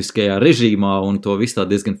filozofiskajā režīmā un to visu tā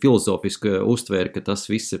diezgan filozofiski uztvēra, ka tas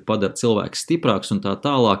viss padara cilvēks stiprāks un tā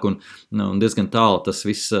tālāk, un diezgan tālu tas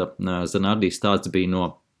viss Zanardi stāsts bija no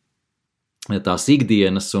tās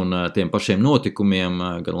ikdienas un tiem pašiem notikumiem,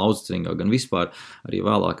 gan Lauzicringā, gan vispār arī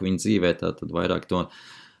vēlāk viņa dzīvē, tad vairāk to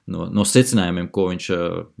no secinājumiem, ko viņš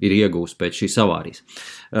ir iegūst pēc šīs avārijas.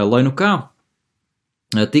 Lai kā,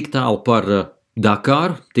 tik tālu par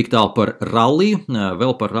Dakāru, tik tālu par ralliju,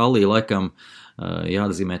 vēl par ralliju laikam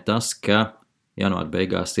jāatzīmē tas, ka janvāra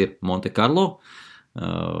beigās ir Monte Carlo,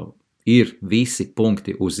 ir visi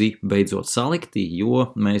punkti uz I beidzot salikti, jo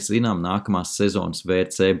mēs zinām nākamās sezonas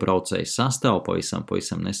VRC braucēju sastāvu,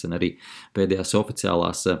 pavisam nesen arī pēdējās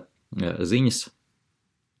oficiālās ziņas.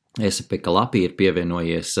 Esapeka Lapī ir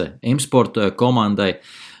pievienojies M-Sport komandai.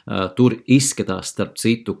 Tur izskatās starp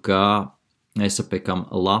citu, ka Esapekam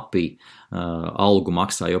Lapī algu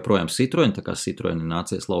maksā joprojām Citroen, tā kā Citroen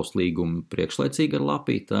nācies laust līgumu priekšlaicīgi ar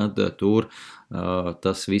Lapī, tad tur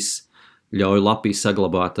tas viss ļauj Lapī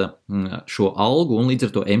saglabāt šo algu, un līdz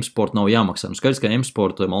ar to M-Sport nav jāmaksā. Skaidrs, ka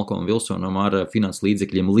M-Sport Malcolmam Wilsonam ar finanses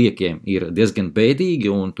līdzekļiem liekiem ir diezgan bēdīgi,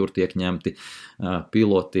 un tur tiek ņemti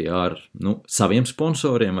piloti ar saviem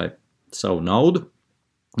sponsoriem vai savu naudu.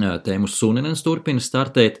 Tēmus Sunenens turpina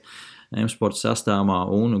startēt M-Sport sastāvā,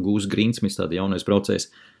 un Gūs Grīnsmits, tāda jaunais braucējs,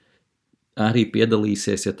 arī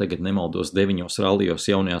piedalīsies, ja tagad nemaldos 9 rallijos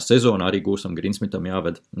jaunajā sezonā. Arī Gūsam Grīnsmitam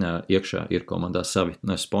jāved iekšā, ir komandā savi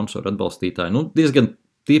sponsoru atbalstītāji. Diezgan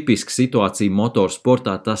tipiska situācija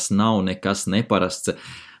motorsportā, tas nav nekas neparasts.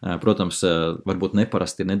 Protams, varbūt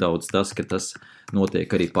neparasti ir nedaudz tas, ka tas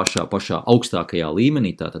notiek arī pašā augstākajā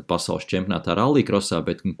līmenī, tātad pasaules čempionātā rallycrossā,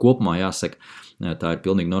 bet kopumā jāsaka, tā ir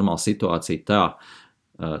pilnīgi normāla situācija. Tā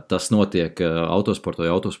tas notiek autosportā,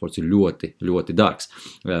 jo autosports ir ļoti, ļoti dārgs.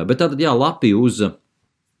 Bet tātad, Lapī uz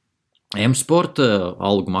M-Sport,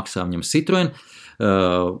 algu maksā viņam Citroen,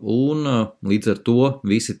 un līdz ar to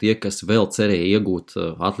visi tie, kas vēl cerēja iegūt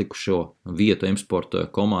atlikušo vietu M-Sport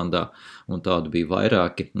komandā, un tādu bija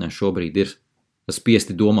vairāki, šobrīd ir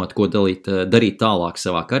spiesti domāt, ko darīt tālāk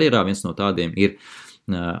savā karjerā. Viens no tādiem ir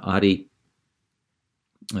arī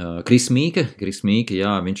Kris Mīke,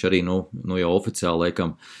 viņš arī jau oficiāli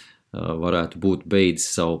laikam varētu būt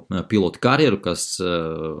beidzis savu pilotu karjeru, kas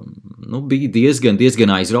bija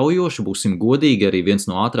diezgan aizraujoši, būsim godīgi, arī viens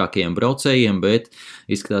no ātrākajiem braucējiem, bet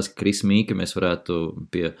izskatās, ka Kris Mīke mēs varētu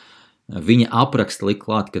pie viņa apraksta likt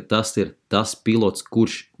klāt, ka tas ir tas pilots,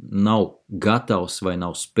 kurš nav gatavs vai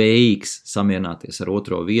nav spējīgs samierināties ar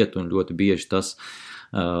otro vietu, un ļoti bieži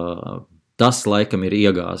tas laikam ir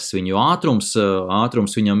iegāzis viņu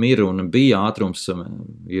ātrums viņam ir un bija ātrums,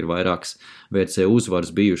 ir vairākas VRC uzvaras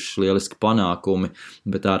bijušas, lieliski panākumi,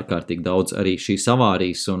 bet ārkārtīgi daudz arī šīs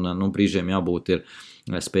avārijas, un brīžiem jābūt ir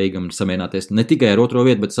spējīgam samierināties ne tikai ar otro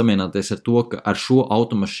vietu, bet samierināties ar to, ka ar šo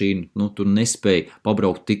automašīnu tu nespēji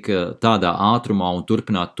pabraukt tik tādā ātrumā un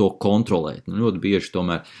turpināt to kontrolēt. Ļoti bieži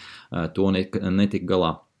tomēr to netika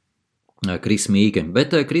galā Kris Mīke,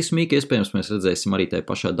 bet Kris Mīke iespējams mēs redzēsim arī tajā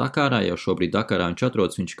pašā Dakarā, jau šobrīd Dakarā viņš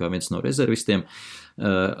atrodas, viņš kā viens no rezervistiem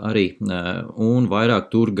arī, un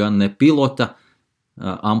vairāk tur gan ne pilota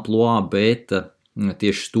amploā, bet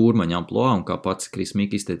tieši stūrmaņa amploā, un kā pats Kris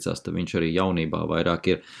Mīke izteicās, tad viņš arī jaunībā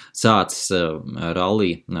vairāk ir sācis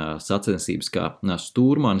rallī sacensības kā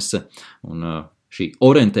stūrmanis, un šī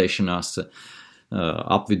orientēšanās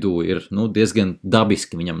apvidū ir diezgan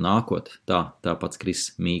dabiski viņam nākot, tā pats Kris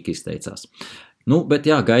Mīke izteicās. Bet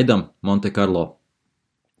gaidam Monte Carlo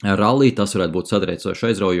rallī, tas varētu būt satriecoši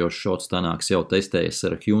aizraujošs. Šots Tanāks jau testējies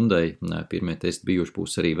ar Hyundai, pirmie testi bijuši,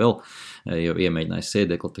 būs arī vēl, jau iemēģinājis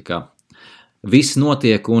sēdekli, tā kā viss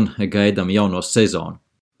notiek un gaidam jauno sezonu.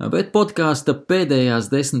 Bet podkāsta pēdējās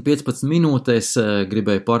 10-15 minūtēs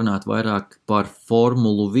gribēju parunāt vairāk par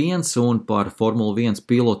Formulu 1 un par Formulu 1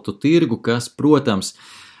 pilotu tirgu, kas, protams,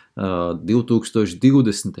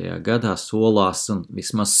 2020. Gadā solās un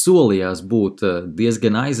vismaz solījās būt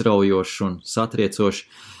diezgan aizraujošs un satriecošs.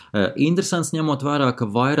 Interesants ņemot vērā, ka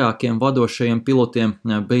vairākiem vadošajiem pilotiem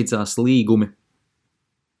beidzās līgumi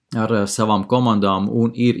ar savām komandām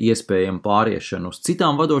un ir iespējama pāriešana uz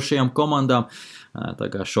citām vadošajām komandām. Tā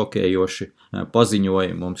kā šokējoši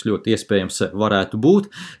paziņojumi mums ļoti iespējams varētu būt,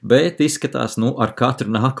 bet izskatās ar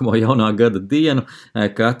katru nākamo jaunā gada dienu,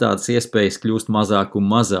 ka tādas iespējas kļūst mazāk un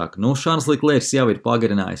mazāk. Šārls Leklērs jau ir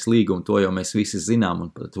pagarinājis līgumu, to jau mēs visi zinām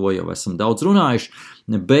un par to jau esam daudz runājuši,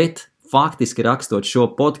 bet faktiski rakstot šo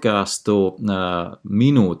podcastu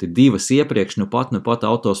minūti, 2 iepriekš, nu pat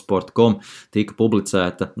autosport.com tika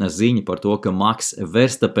publicēta ziņa par to, ka Max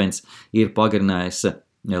Verstappens ir pagarinājis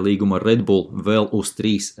līgumu ar Red Bull vēl uz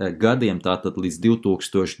 3 gadiem, tātad līdz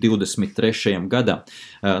 2023. gadam.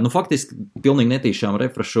 Faktiski pilnīgi netīšām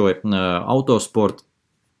refrešoja autosportu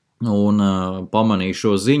un pamanīju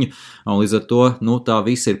šo ziņu, un līdz ar to, tā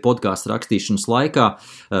viss ir podkāstu rakstīšanas laikā.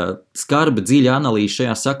 Skarba dziļa analīze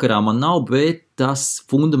šajā sakarā man nav, bet tas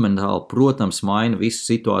fundamentāli, protams, maina visu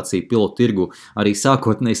situāciju pilotu tirgu. Arī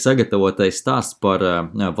sākotnēji sagatavotais stāsts par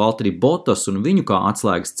Valtteri Bottas un viņu kā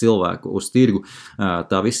atslēgas cilvēku uz tirgu,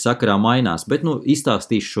 tā viss sakarā mainās, bet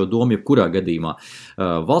izstāstīšu šo domu jebkurā gadījumā.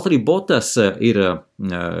 Valtteri Bottas ir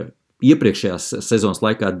iepriekšējās sezonas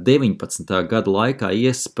laikā, 19. gada laikā,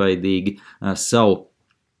 iespaidīgi savu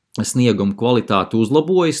snieguma kvalitāte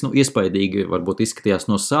uzlabojas, iespaidīgi varbūt izskatījās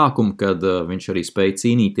no sākuma, kad viņš arī spēja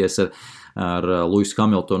cīnīties ar Lewisu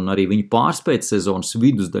Hamiltonu un arī viņu pārspēt sezonas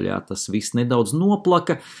vidusdaļā. Tas viss nedaudz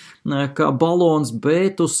noplaka kā balons,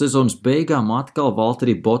 bet uz sezonas beigām atkal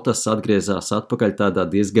Valtteri Bottas atgriezās atpakaļ tādā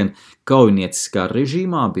diezgan kaujinieciskā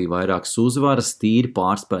režīmā, bija vairākas uzvaras, tīri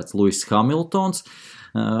pārspēts Lewis Hamiltons.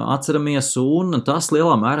 Atceramies, un tas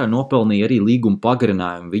lielā mērā nopelnīja arī līguma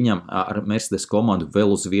pagarinājumu viņam ar Mercedes komandu vēl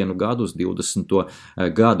uz 1 gadu, uz 20.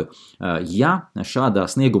 gadu. Ja šādā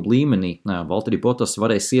snieguma līmenī Valtteri Bottas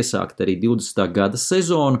varēs iesākt arī 20. gada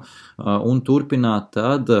sezonu un turpināt,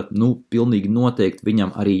 tad, pilnīgi noteikti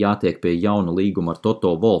viņam arī jātiek pie jauna līguma ar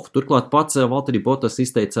Toto Wolffu. Turklāt pats Valtteri Bottas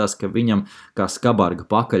izteicās, ka viņam kā skabarga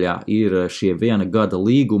pakaļā ir šie 1 gada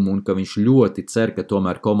līgumi un ka viņš ļoti cer, ka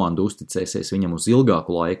tomēr komanda uzticēsies viņam uz ilgāku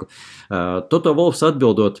laiku. Toto Wolffs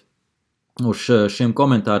atbildot uz šiem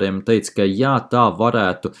komentāriem teica, ka jā, tā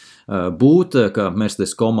varētu būt, ka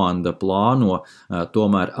Mercedes komanda plāno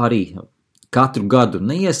tomēr arī katru gadu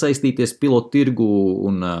neiesaistīties pilotu tirgu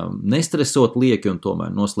un nestresot lieki un tomēr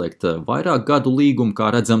noslēgt vairāk gadu līgumu, kā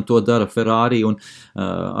redzam to dara Ferrari un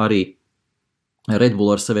arī Red Bull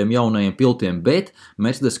ar saviem jaunajiem pilotiem, bet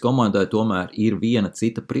Mercedes komandai tomēr ir viena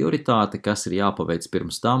cita prioritāte, kas ir jāpaveic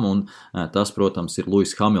pirms tam, un tas, protams, ir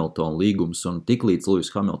Lewis Hamilton līgums, un tiklīdz Lewis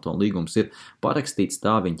Hamilton līgums ir parakstīts,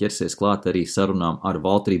 tā viņi ķersies klāt arī sarunām ar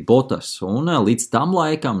Valtteri Bottas, un līdz tam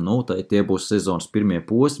laikam, tie būs sezonas pirmie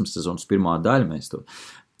posmi, sezonas pirmā daļa, mēs to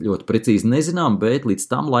ļoti precīzi nezinām, bet līdz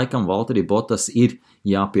tam laikam Valtteri Bottas ir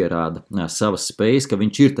jāpierāda savas spējas, ka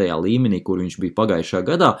viņš ir tajā līmenī, kur viņš bija pagājušā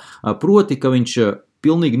gadā, proti, ka viņš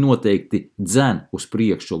pilnīgi noteikti dzen uz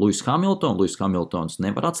priekšu Lewis Hamiltonu. Lewis Hamiltons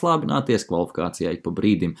nevar atslābināties, kvalifikācijā ik pa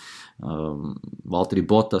brīdim Valtteri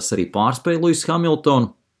Bottas arī pārspēja Lewis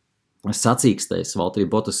Hamiltonu. Sacīkstēs Valtteri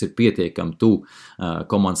Bottas ir pietiekami tuvu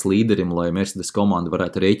komandas līderim, lai Mercedes komanda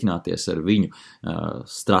varētu rēķināties ar viņu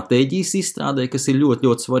stratēģijas izstrādē, kas ir ļoti,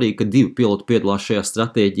 ļoti svarīgi, ka 2 piloti piedalās šajā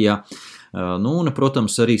stratēģijā. Un,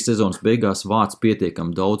 protams, arī sezonas beigās vāc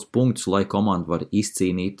pietiekami daudz punktus, lai komanda var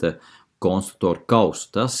izcīnīt konstruktoru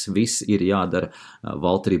kausu. Tas viss ir jādara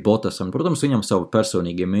Valtteri Bottasam. Protams, viņam savu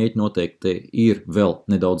personīgie mērķi noteikti ir vēl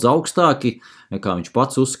nedaudz augstāki, kā viņš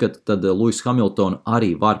pats uzskata, tad Lewis Hamiltonu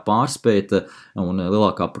arī var pārspēt, un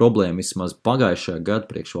lielākā problēma vismaz pagājušā gada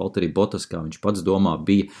priekš Valtteri Bottas, kā viņš pats domā,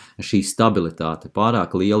 bija šī stabilitāte.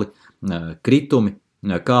 Pārāk lieli kritumi,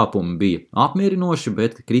 kāpumi bija apmierinoši,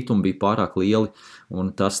 bet kritumi bija pārāk lieli,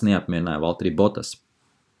 un tas neapmierināja Valtteri Bottas.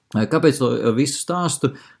 Kāpēc to visu stāstu?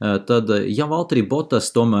 Tad, ja Valtteri Bottas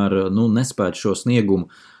tomēr nespētu šo sniegumu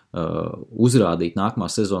uzrādīt nākamā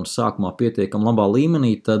sezonas sākumā pietiekam labā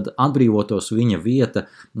līmenī, tad atbrīvotos viņa vieta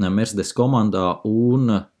Mercedes komandā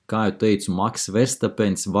un, kā jau teicu, Max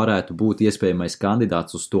Verstappens varētu būt iespējamais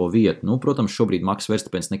kandidāts uz to vietu. Protams, šobrīd Max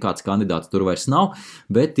Verstappens nekāds kandidāts tur vairs nav,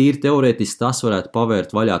 bet tīri teorētiski tas varētu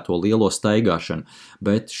pavērt vaļā to lielo staigāšanu.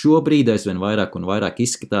 Bet šobrīd aizvien vairāk un vairāk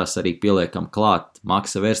izskatās arī pieliekam klāt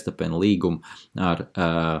Maxa Verstappena līgumu ar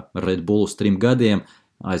Red Bull uz 3 gadiem.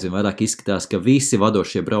 Aizvien vairāk izskatās, ka visi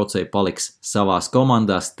vadošie braucēji paliks savās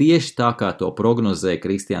komandās tieši tā, kā to prognozēja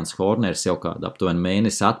Kristians Horners jau kādu aptuveni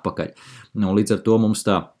mēnesi atpakaļ. Līdz ar to mums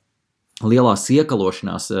tā lielās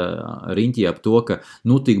iekalošanās riņķī ap to, ka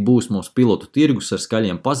tik būs mūsu pilotu tirgus ar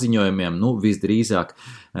skaļiem paziņojumiem, visdrīzāk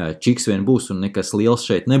čiks vien būs un nekas liels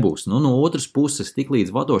šeit nebūs. No otras puses,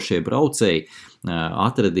 tiklīdz vadošie braucēji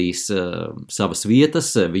atradīs savas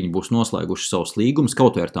vietas, viņi būs noslēguši savus līgumus,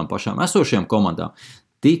 kaut vai ar tām pašām esošajām komandām,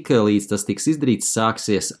 tik līdz tas tiks izdarīts,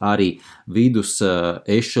 sāksies arī vidus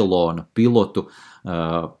ešelona pilotu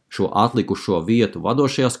šo atlikušo vietu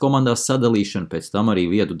vadošajās komandās sadalīšana, pēc tam arī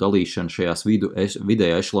vietu dalīšana šajās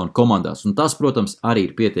vidējā ešelona komandās. Un tas, protams, arī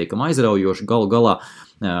ir pietiekami aizraujoši. Galu galā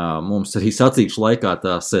mums arī sacīkšu laikā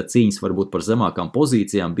tās cīņas varbūt par zemākām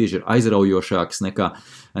pozīcijām bieži ir aizraujošākas nekā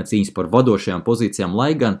cīņas par vadošajām pozīcijām,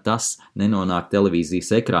 lai gan tas nenonāk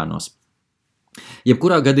televīzijas ekrānos.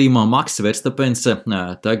 Jebkurā gadījumā Max Verstappens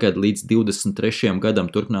tagad līdz 23. gadam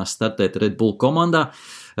turpinās startēt Red Bull komandā,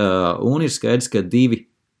 un ir skaidrs, ka 2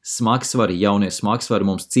 smagsvari, jaunie smagsvari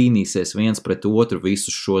mums cīnīsies viens pret otru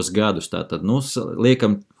visus šos gadus. Tātad,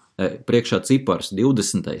 liekam priekšā cipars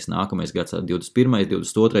 20. nākamais gads, 21.,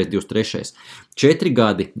 22., 23. 4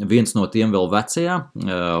 gadi, viens no tiem vēl vecajā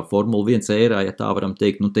Formula 1 ērā, ja tā varam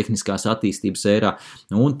teikt, tehniskās attīstības ērā,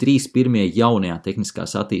 un 3 pirmie jaunajā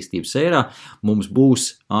tehniskās attīstības ērā mums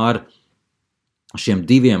būs ar šiem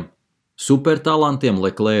 2 supertalantiem,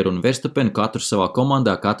 Leclerc un Verstappen, katrs savā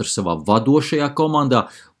komandā, katrs savā vadošajā komandā,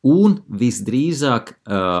 un visdrīzāk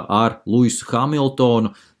ar Lewisu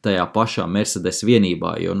Hamiltonu tajā pašā Mercedes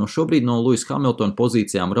vienībā, jo šobrīd no Lewisa Hamiltona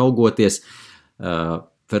pozīcijām raugoties,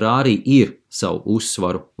 Ferrari ir savu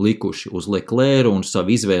uzsvaru likuši uz Leclercu un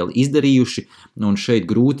savu izvēli izdarījuši, un šeit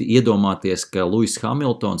grūti iedomāties, ka Lewis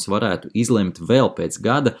Hamiltons varētu izlemt vēl pēc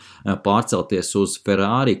gada pārcelties uz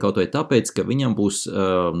Ferrari, kaut vai tāpēc, ka viņam būs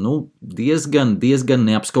diezgan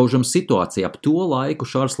neapskaužama situācija. Ap to laiku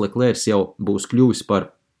Charles Leclerc jau būs kļuvis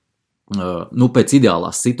par pēc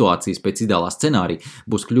ideālās situācijas, pēc ideālā scenārija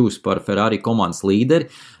būs kļuvis par Ferrari komandas līderi,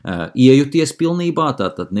 iejuties pilnībā,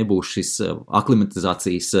 tātad nebūs šis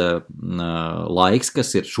aklimatizācijas laiks,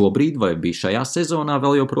 kas ir šobrīd vai bija šajā sezonā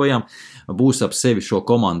vēl joprojām, būs ap sevi šo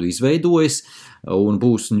komandu izveidojis un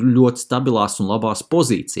būs ļoti stabilās un labās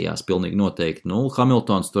pozīcijās, pilnīgi noteikti.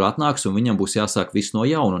 Hamiltons tur atnāks un viņam būs jāsāk viss no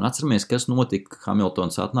jauna, un atceramies, kas notika,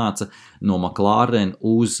 Hamiltons atnāca no McLaren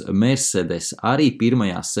uz Mercedes arī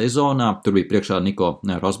pirmajā sezonā, tur bija priekšā Nico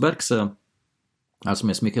Rosbergs,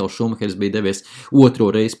 atceramies, Mihails Šumahers bija devies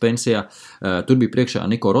otro reizi pensijā, tur bija priekšā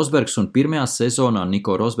Nico Rosbergs, un pirmajā sezonā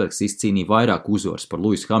Nico Rosbergs izcīnīja vairāk uzvaras par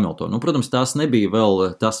Lewisu Hamiltonu. Protams, tās nebija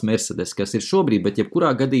vēl tas Mercedes, kas ir šobrīd, bet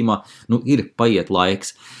jebkurā gadījumā ir paiet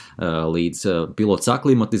laiks, līdz pilots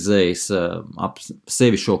aklimatizējas, ap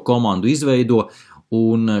sevi šo komandu izveido,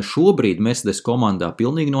 un šobrīd Mercedes komandā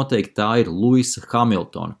pilnīgi noteikti tā ir Lewisa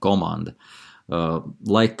Hamiltona komanda.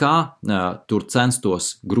 Lai kā tur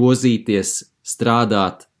censtos grozīties,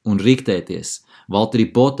 strādāt un riktēties, Valtteri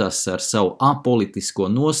Bottas ar savu apolitisko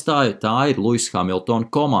nostāju, tā ir Lewisa Hamiltona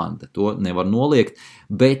komanda, to nevar noliegt,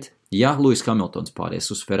 bet ja Lewis Hamiltons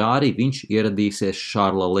pāries uz Ferrari, viņš ieradīsies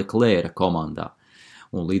Charlesa Leclerca komandā,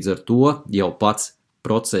 un līdz ar to jau pats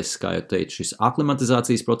process, kā jau teicu, šis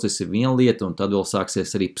aklimatizācijas process ir viena lieta, un tad vēl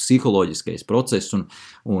sāksies arī psiholoģiskais process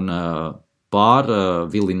un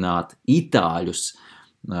pārvilināt itāļus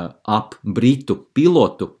ap britu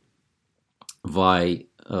pilotu, vai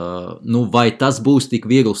tas būs tik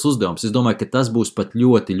viegls uzdevums. Es domāju, ka tas būs pat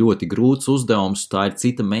ļoti, ļoti grūts uzdevums, tā ir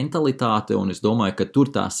cita mentalitāte, un es domāju, ka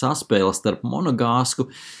tur tā saspēle starp monogāsku,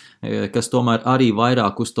 kas tomēr arī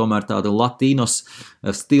vairāk uz tomēr tāda latīnos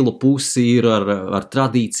stilu pusi ir ar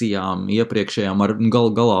tradīcijām iepriekšējām, ar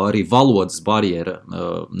galā arī valodas barjera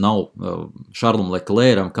nav Charlesam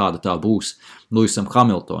Leclercam, kāda tā būs Lewisam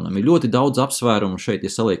Hamiltonam. Ir ļoti daudz apsvērumu šeit,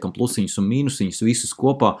 ja saliekam plusiņus un mīnusiņus visus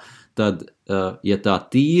kopā, tad, ja tā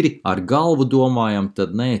tīri ar galvu domājam,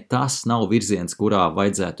 tad nē, tas nav virziens, kurā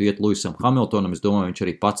vajadzētu iet Lewisam Hamiltonam. Es domāju, viņš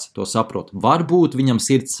arī pats to saprot. Varbūt viņam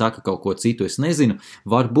sirds saka kaut ko citu, es nezinu,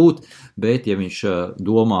 varbūt, bet ja viņš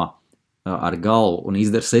domā ar galvu un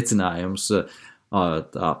izdara secinājumus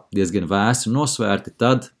tā diezgan vēsi un nosvērti,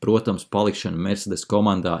 tad, protams, palikšana Mercedes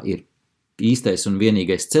komandā ir īstais un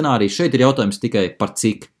vienīgais scenārijs. Šeit ir jautājums tikai par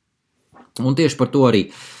cik. Un tieši par to arī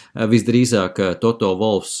visdrīzāk Toto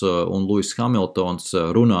Wolffs un Lewis Hamiltons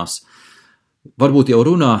runās. Varbūt jau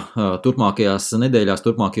runā turpmākajās nedēļās,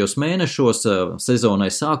 turpmākajos mēnešos, sezonai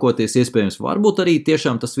sākoties, iespējams, varbūt arī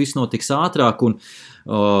tiešām tas viss notiks ātrāk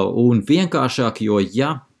un vienkāršāk, jo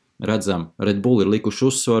ja redzam, Red Bull ir likuši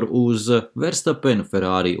uzsvaru uz Verstappenu,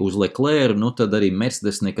 Ferrari uz Leclercu, tad arī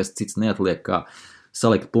Mercedes nekas cits neatliek kā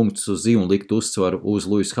salikt punktus uz zi un likt uzsvaru uz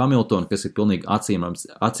Lewisu Hamiltonu, kas ir pilnīgi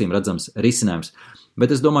acīm redzams risinājums.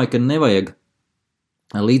 Bet es domāju, ka nevajag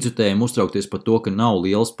līdzjutējiem uztraukties par to, ka nav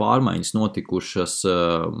lielas pārmaiņas notikušas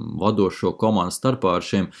vadošo komandu starpā ar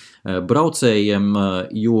šiem braucējiem,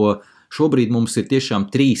 jo šobrīd mums ir tiešām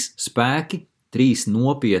 3 spēki, 3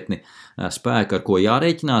 nopietni spēki, ar ko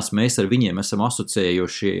jārēķinās. Mēs ar viņiem esam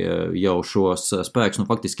asociējuši jau šos spēkus,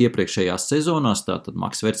 faktiski iepriekšējās sezonās, tātad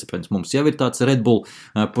Max Verstappens mums jau ir tāds Red Bull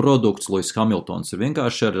produkts, Lewis Hamiltons ir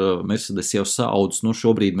vienkārši ar Mercedes jau saudzis,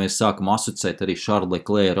 šobrīd mēs sākam asociēt arī Charlesu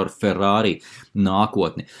Leclercu ar Ferrari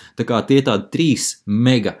nākotni. Tā kā tie tādi 3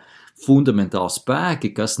 mega fundamentāli spēki,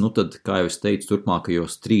 kas, tad, kā jau es teicu,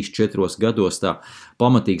 turpmākajos 3-4 gados tā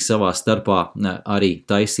pamatīgi savā starpā arī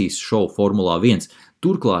taisīs šovu Formulā 1.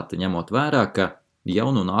 Turklāt, ņemot vērā, ka jau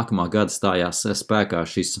no nākamā gada stājās spēkā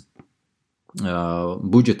šis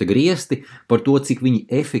budžeta griesti, par to, cik viņi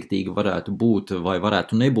efektīgi varētu būt vai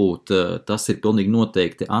varētu nebūt, tas ir pilnīgi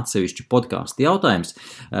noteikti atsevišķi podkāstu jautājums,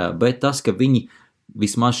 bet tas, ka viņi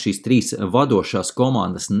vismaz šīs 3 vadošās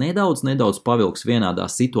komandas nedaudz pavilks vienādā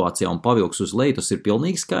situācijā un pavilks uz leju, tas ir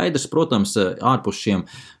pilnīgi skaidrs. Protams, ārpus šiem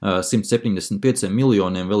 175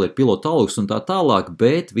 miljoniem vēl ir pilota algas un tā tālāk,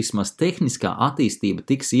 bet vismaz tehniskā attīstība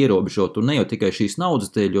tiks ierobežot, un ne jau tikai šīs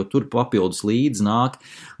naudas dēļ, jo tur papildus līdz nāk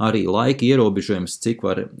arī laika ierobežojums, cik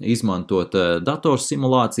var izmantot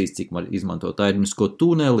datorsimulācijas, cik var izmantot aerodinamisko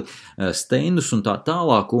tuneli, stendus un tā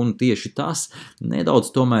tālāk, un tieši tas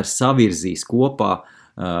nedaudz tomēr savirzīs kopā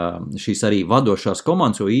šīs arī vadošās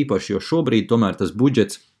komandas, jo šobrīd tomēr tas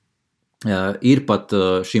budžets ir pat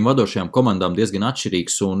šīm vadošajām komandām diezgan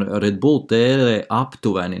atšķirīgs, un Red Bull tērē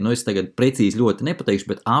aptuveni, es tagad precīzi ļoti nepateikšu,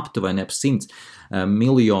 bet aptuveni ap 100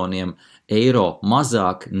 miljoniem eiro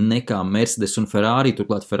mazāk nekā Mercedes un Ferrari,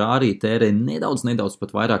 turklāt Ferrari tērē nedaudz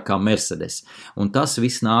pat vairāk kā Mercedes, un tas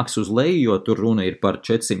viss nāks uz leju, jo tur runa ir par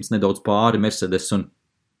 400 nedaudz pāri Mercedes un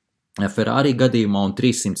Ferrari gadījumā un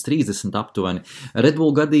 330 aptuveni. Red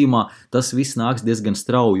Bull gadījumā tas viss nāks diezgan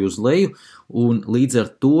strauji uz leju, un līdz ar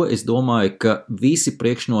to es domāju, ka visi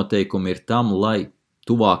priekšnoteikumi ir tam, lai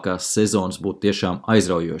tuvākās sezonas būtu tiešām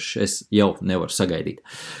aizraujošas. Es jau nevaru sagaidīt.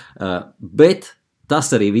 Bet tas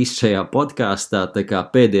arī viss šajā podkāstā, tā kā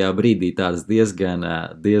pēdējā brīdī tādas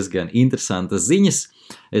diezgan interesantas ziņas.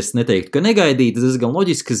 Es neteiktu, ka negaidītas, diezgan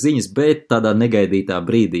loģiskas ziņas, bet tādā negaidītā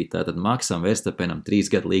brīdī. Tātad Maksam Verstapenam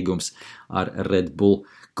 3 gadu līgums ar Red Bull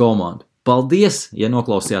komandu. Paldies, ja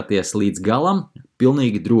noklausījāties līdz galam,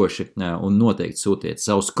 pilnīgi droši un noteikti sūtiet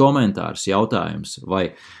savus komentārus, jautājumus, vai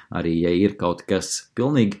arī, ja ir kaut kas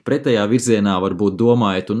pilnīgi pretējā virzienā, varbūt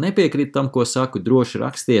domājat un nepiekrīt tam, ko saku, droši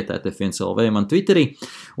rakstiet F1LV man Twitterī,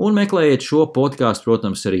 un meklējiet šo podkāstu,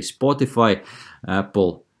 protams, arī Spotify,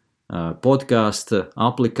 Apple podkāstu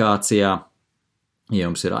aplikācijā, ja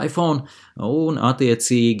jums ir iPhone, un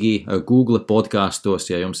attiecīgi Google podkastos,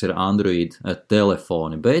 ja jums ir Android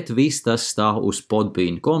telefoni, bet viss tas stāv uz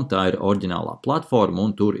podbean.com, tā ir oriģinālā platforma,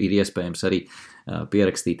 un tur ir iespējams arī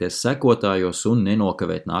pierakstīties sekotājos un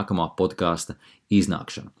nenokavēt nākamā podkāsta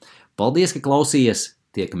iznākšanu. Paldies, ka klausījies,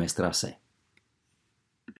 tiekamies trasē!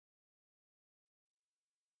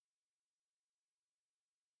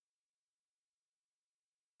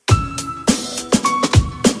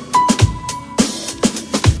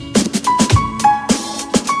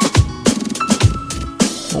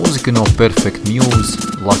 Música no Perfect News,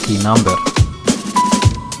 Lucky Number.